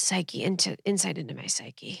Psyche insight into my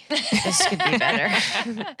psyche. This could be better.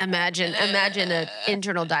 Imagine an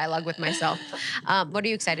internal dialogue with myself. What are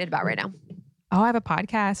you excited about right now? Oh, I have a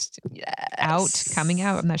podcast coming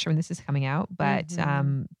out. I'm not sure when this is coming out, but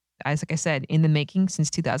as like I said, in the making since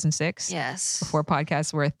 2006. Yes. Before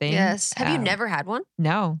podcasts were a thing. Yes. Have you never had one?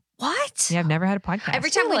 No. What? Yeah, I've never had a podcast. Every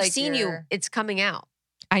time we've seen you, it's coming out.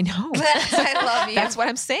 I know. I love you. That's what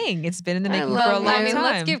I'm saying. It's been in the making for a long time.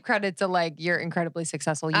 Let's give credit to like your incredibly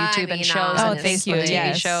successful YouTube and shows and thank you.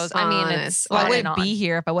 TV shows. I mean, it's I wouldn't be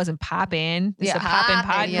here if I wasn't popping. This is a poppin'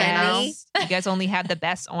 podcast. You guys only have the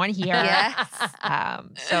best on here. Yes.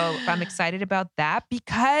 So I'm excited about that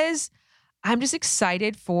because I'm just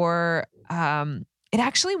excited for it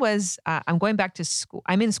actually was, I'm going back to school.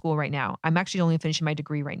 I'm in school right now. I'm actually only finishing my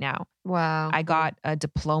degree right now. Wow. I got a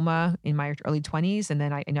diploma in my early 20s and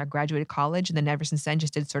then I graduated college. And then ever since then,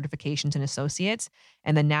 just did certifications and associates.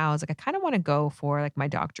 And then now I was like, I kind of want to go for like my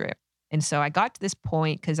doctorate. And so I got to this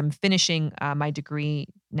point because I'm finishing my degree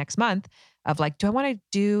next month of like, what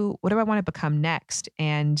do I want to become next?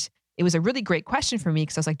 And it was a really great question for me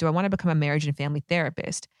because I was like, do I want to become a marriage and family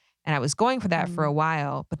therapist? And I was going for that for a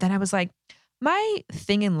while. But then I was like, my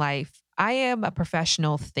thing in life, I am a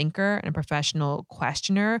professional thinker and a professional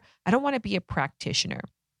questioner. I don't want to be a practitioner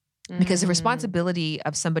because the responsibility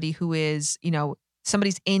of somebody who is,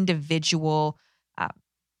 somebody's individual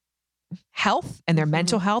health and their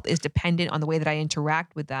mental health is dependent on the way that I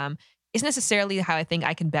interact with them. Isn't necessarily how I think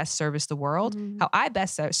I can best service the world. How I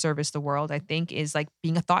best service the world, I think, is like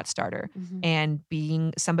being a thought starter and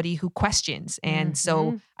being somebody who questions. And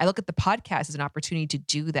so I look at the podcast as an opportunity to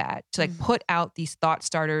do that, to like put out these thought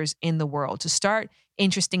starters in the world, to start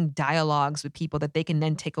interesting dialogues with people that they can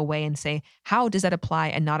then take away and say, how does that apply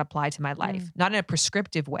and not apply to my life? Not in a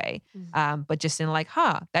prescriptive way, but just in like,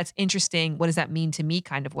 that's interesting. What does that mean to me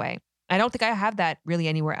kind of way? I don't think I have that really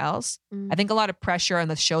anywhere else. I think a lot of pressure on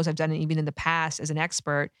the shows I've done, and even in the past as an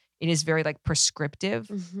expert, it is very like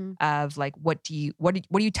prescriptive of like, what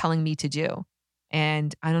are you telling me to do?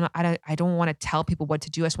 And I don't know. I don't want to tell people what to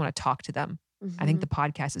do. I just want to talk to them. I think the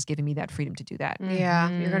podcast is giving me that freedom to do that. Yeah,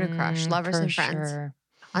 you're gonna crush Lovers and Friends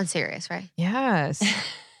on Sirius, right? Yes.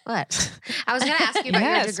 What? I was gonna ask you about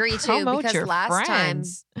your degree too, because last time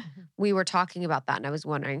we were talking about that and I was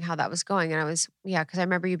wondering how that was going. And because I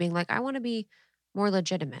remember you being like, I want to be more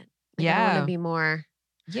legitimate. I want to be more.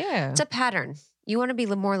 Yeah. It's a pattern. You want to be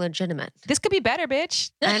more legitimate. This could be better, bitch.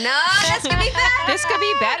 I know. This could be better. This could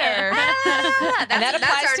be better. And that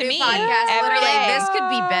applies to me. This could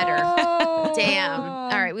be better. Damn.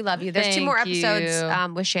 All right. We love you. There's 2 more episodes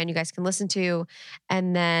with Shan you guys can listen to.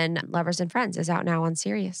 And then Lovers and Friends is out now on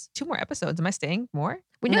Sirius. 2 more episodes. Am I staying more?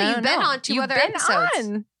 We know you've been on 2 other episodes.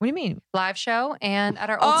 What do you mean? Live show and at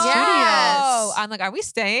our old studios. I'm like, are we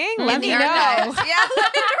staying? Let me know. Yeah,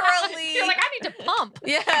 literally. You're like, I need to pump.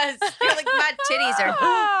 Yes. You're like, my titties are.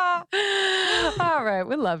 All right.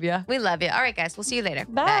 We love you. We love you. All right, guys. We'll see you later.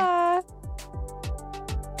 Bye.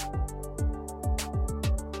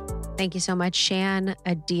 Thank you so much, Shan,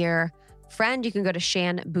 a dear friend. You can go to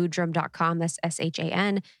shanboodram.com. That's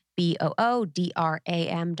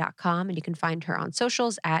ShanBoodram.com. And you can find her on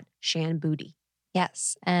socials at ShanBoody.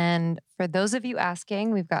 Yes. And for those of you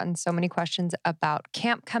asking, we've gotten so many questions about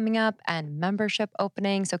camp coming up and membership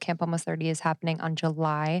opening. So Camp Almost 30 is happening on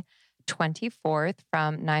July 24th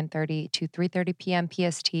from 9:30 to 3:30 p.m.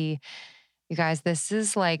 PST. You guys, this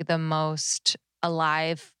is like the most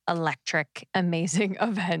alive, electric, amazing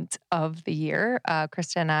event of the year.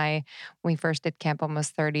 Krista and I, when we first did Camp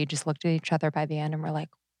Almost 30, just looked at each other by the end and we're like,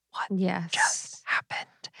 what just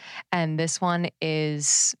happened? And this one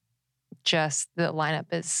is just, the lineup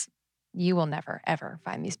is, you will never, ever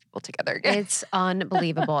find these people together again. It's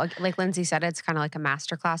unbelievable. Like Lindsay said, it's kind of like a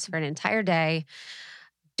masterclass for an entire day.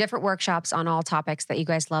 Different workshops on all topics that you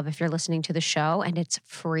guys love if you're listening to the show, and it's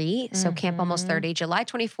free. So Camp Almost 30, July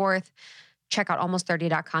 24th. Check out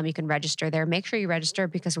almost30.com. You can register there. Make sure you register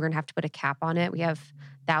because we're going to have to put a cap on it. We have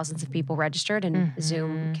thousands of people registered and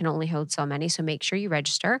Zoom can only hold so many. So make sure you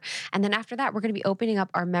register. And then after that, we're going to be opening up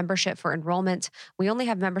our membership for enrollment. We only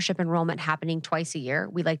have membership enrollment happening twice a year.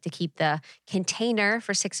 We like to keep the container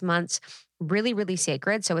for 6 months really, really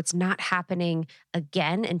sacred. So it's not happening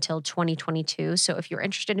again until 2022. So if you're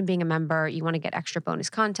interested in being a member, you want to get extra bonus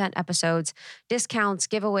content, episodes, discounts,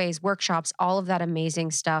 giveaways, workshops, all of that amazing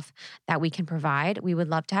stuff that we can provide, we would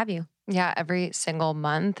love to have you. Yeah, every single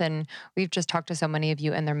month. And we've just talked to so many of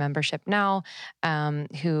you in their membership now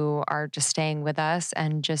who are just staying with us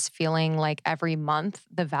and just feeling like every month,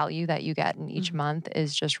 the value that you get in each month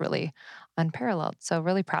is just really unparalleled. So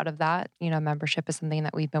really proud of that. You know, membership is something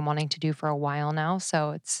that we've been wanting to do for a while now.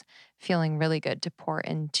 So it's feeling really good to pour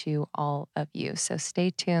into all of you. So stay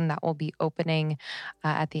tuned. That will be opening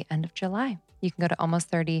at the end of July. You can go to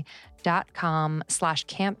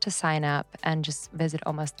almost30.com/camp to sign up and just visit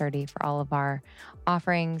Almost 30 for all of our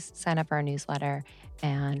offerings, sign up for our newsletter,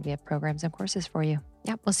 and we have programs and courses for you.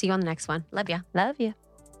 Yeah, we'll see you on the next one. Love ya. Love you.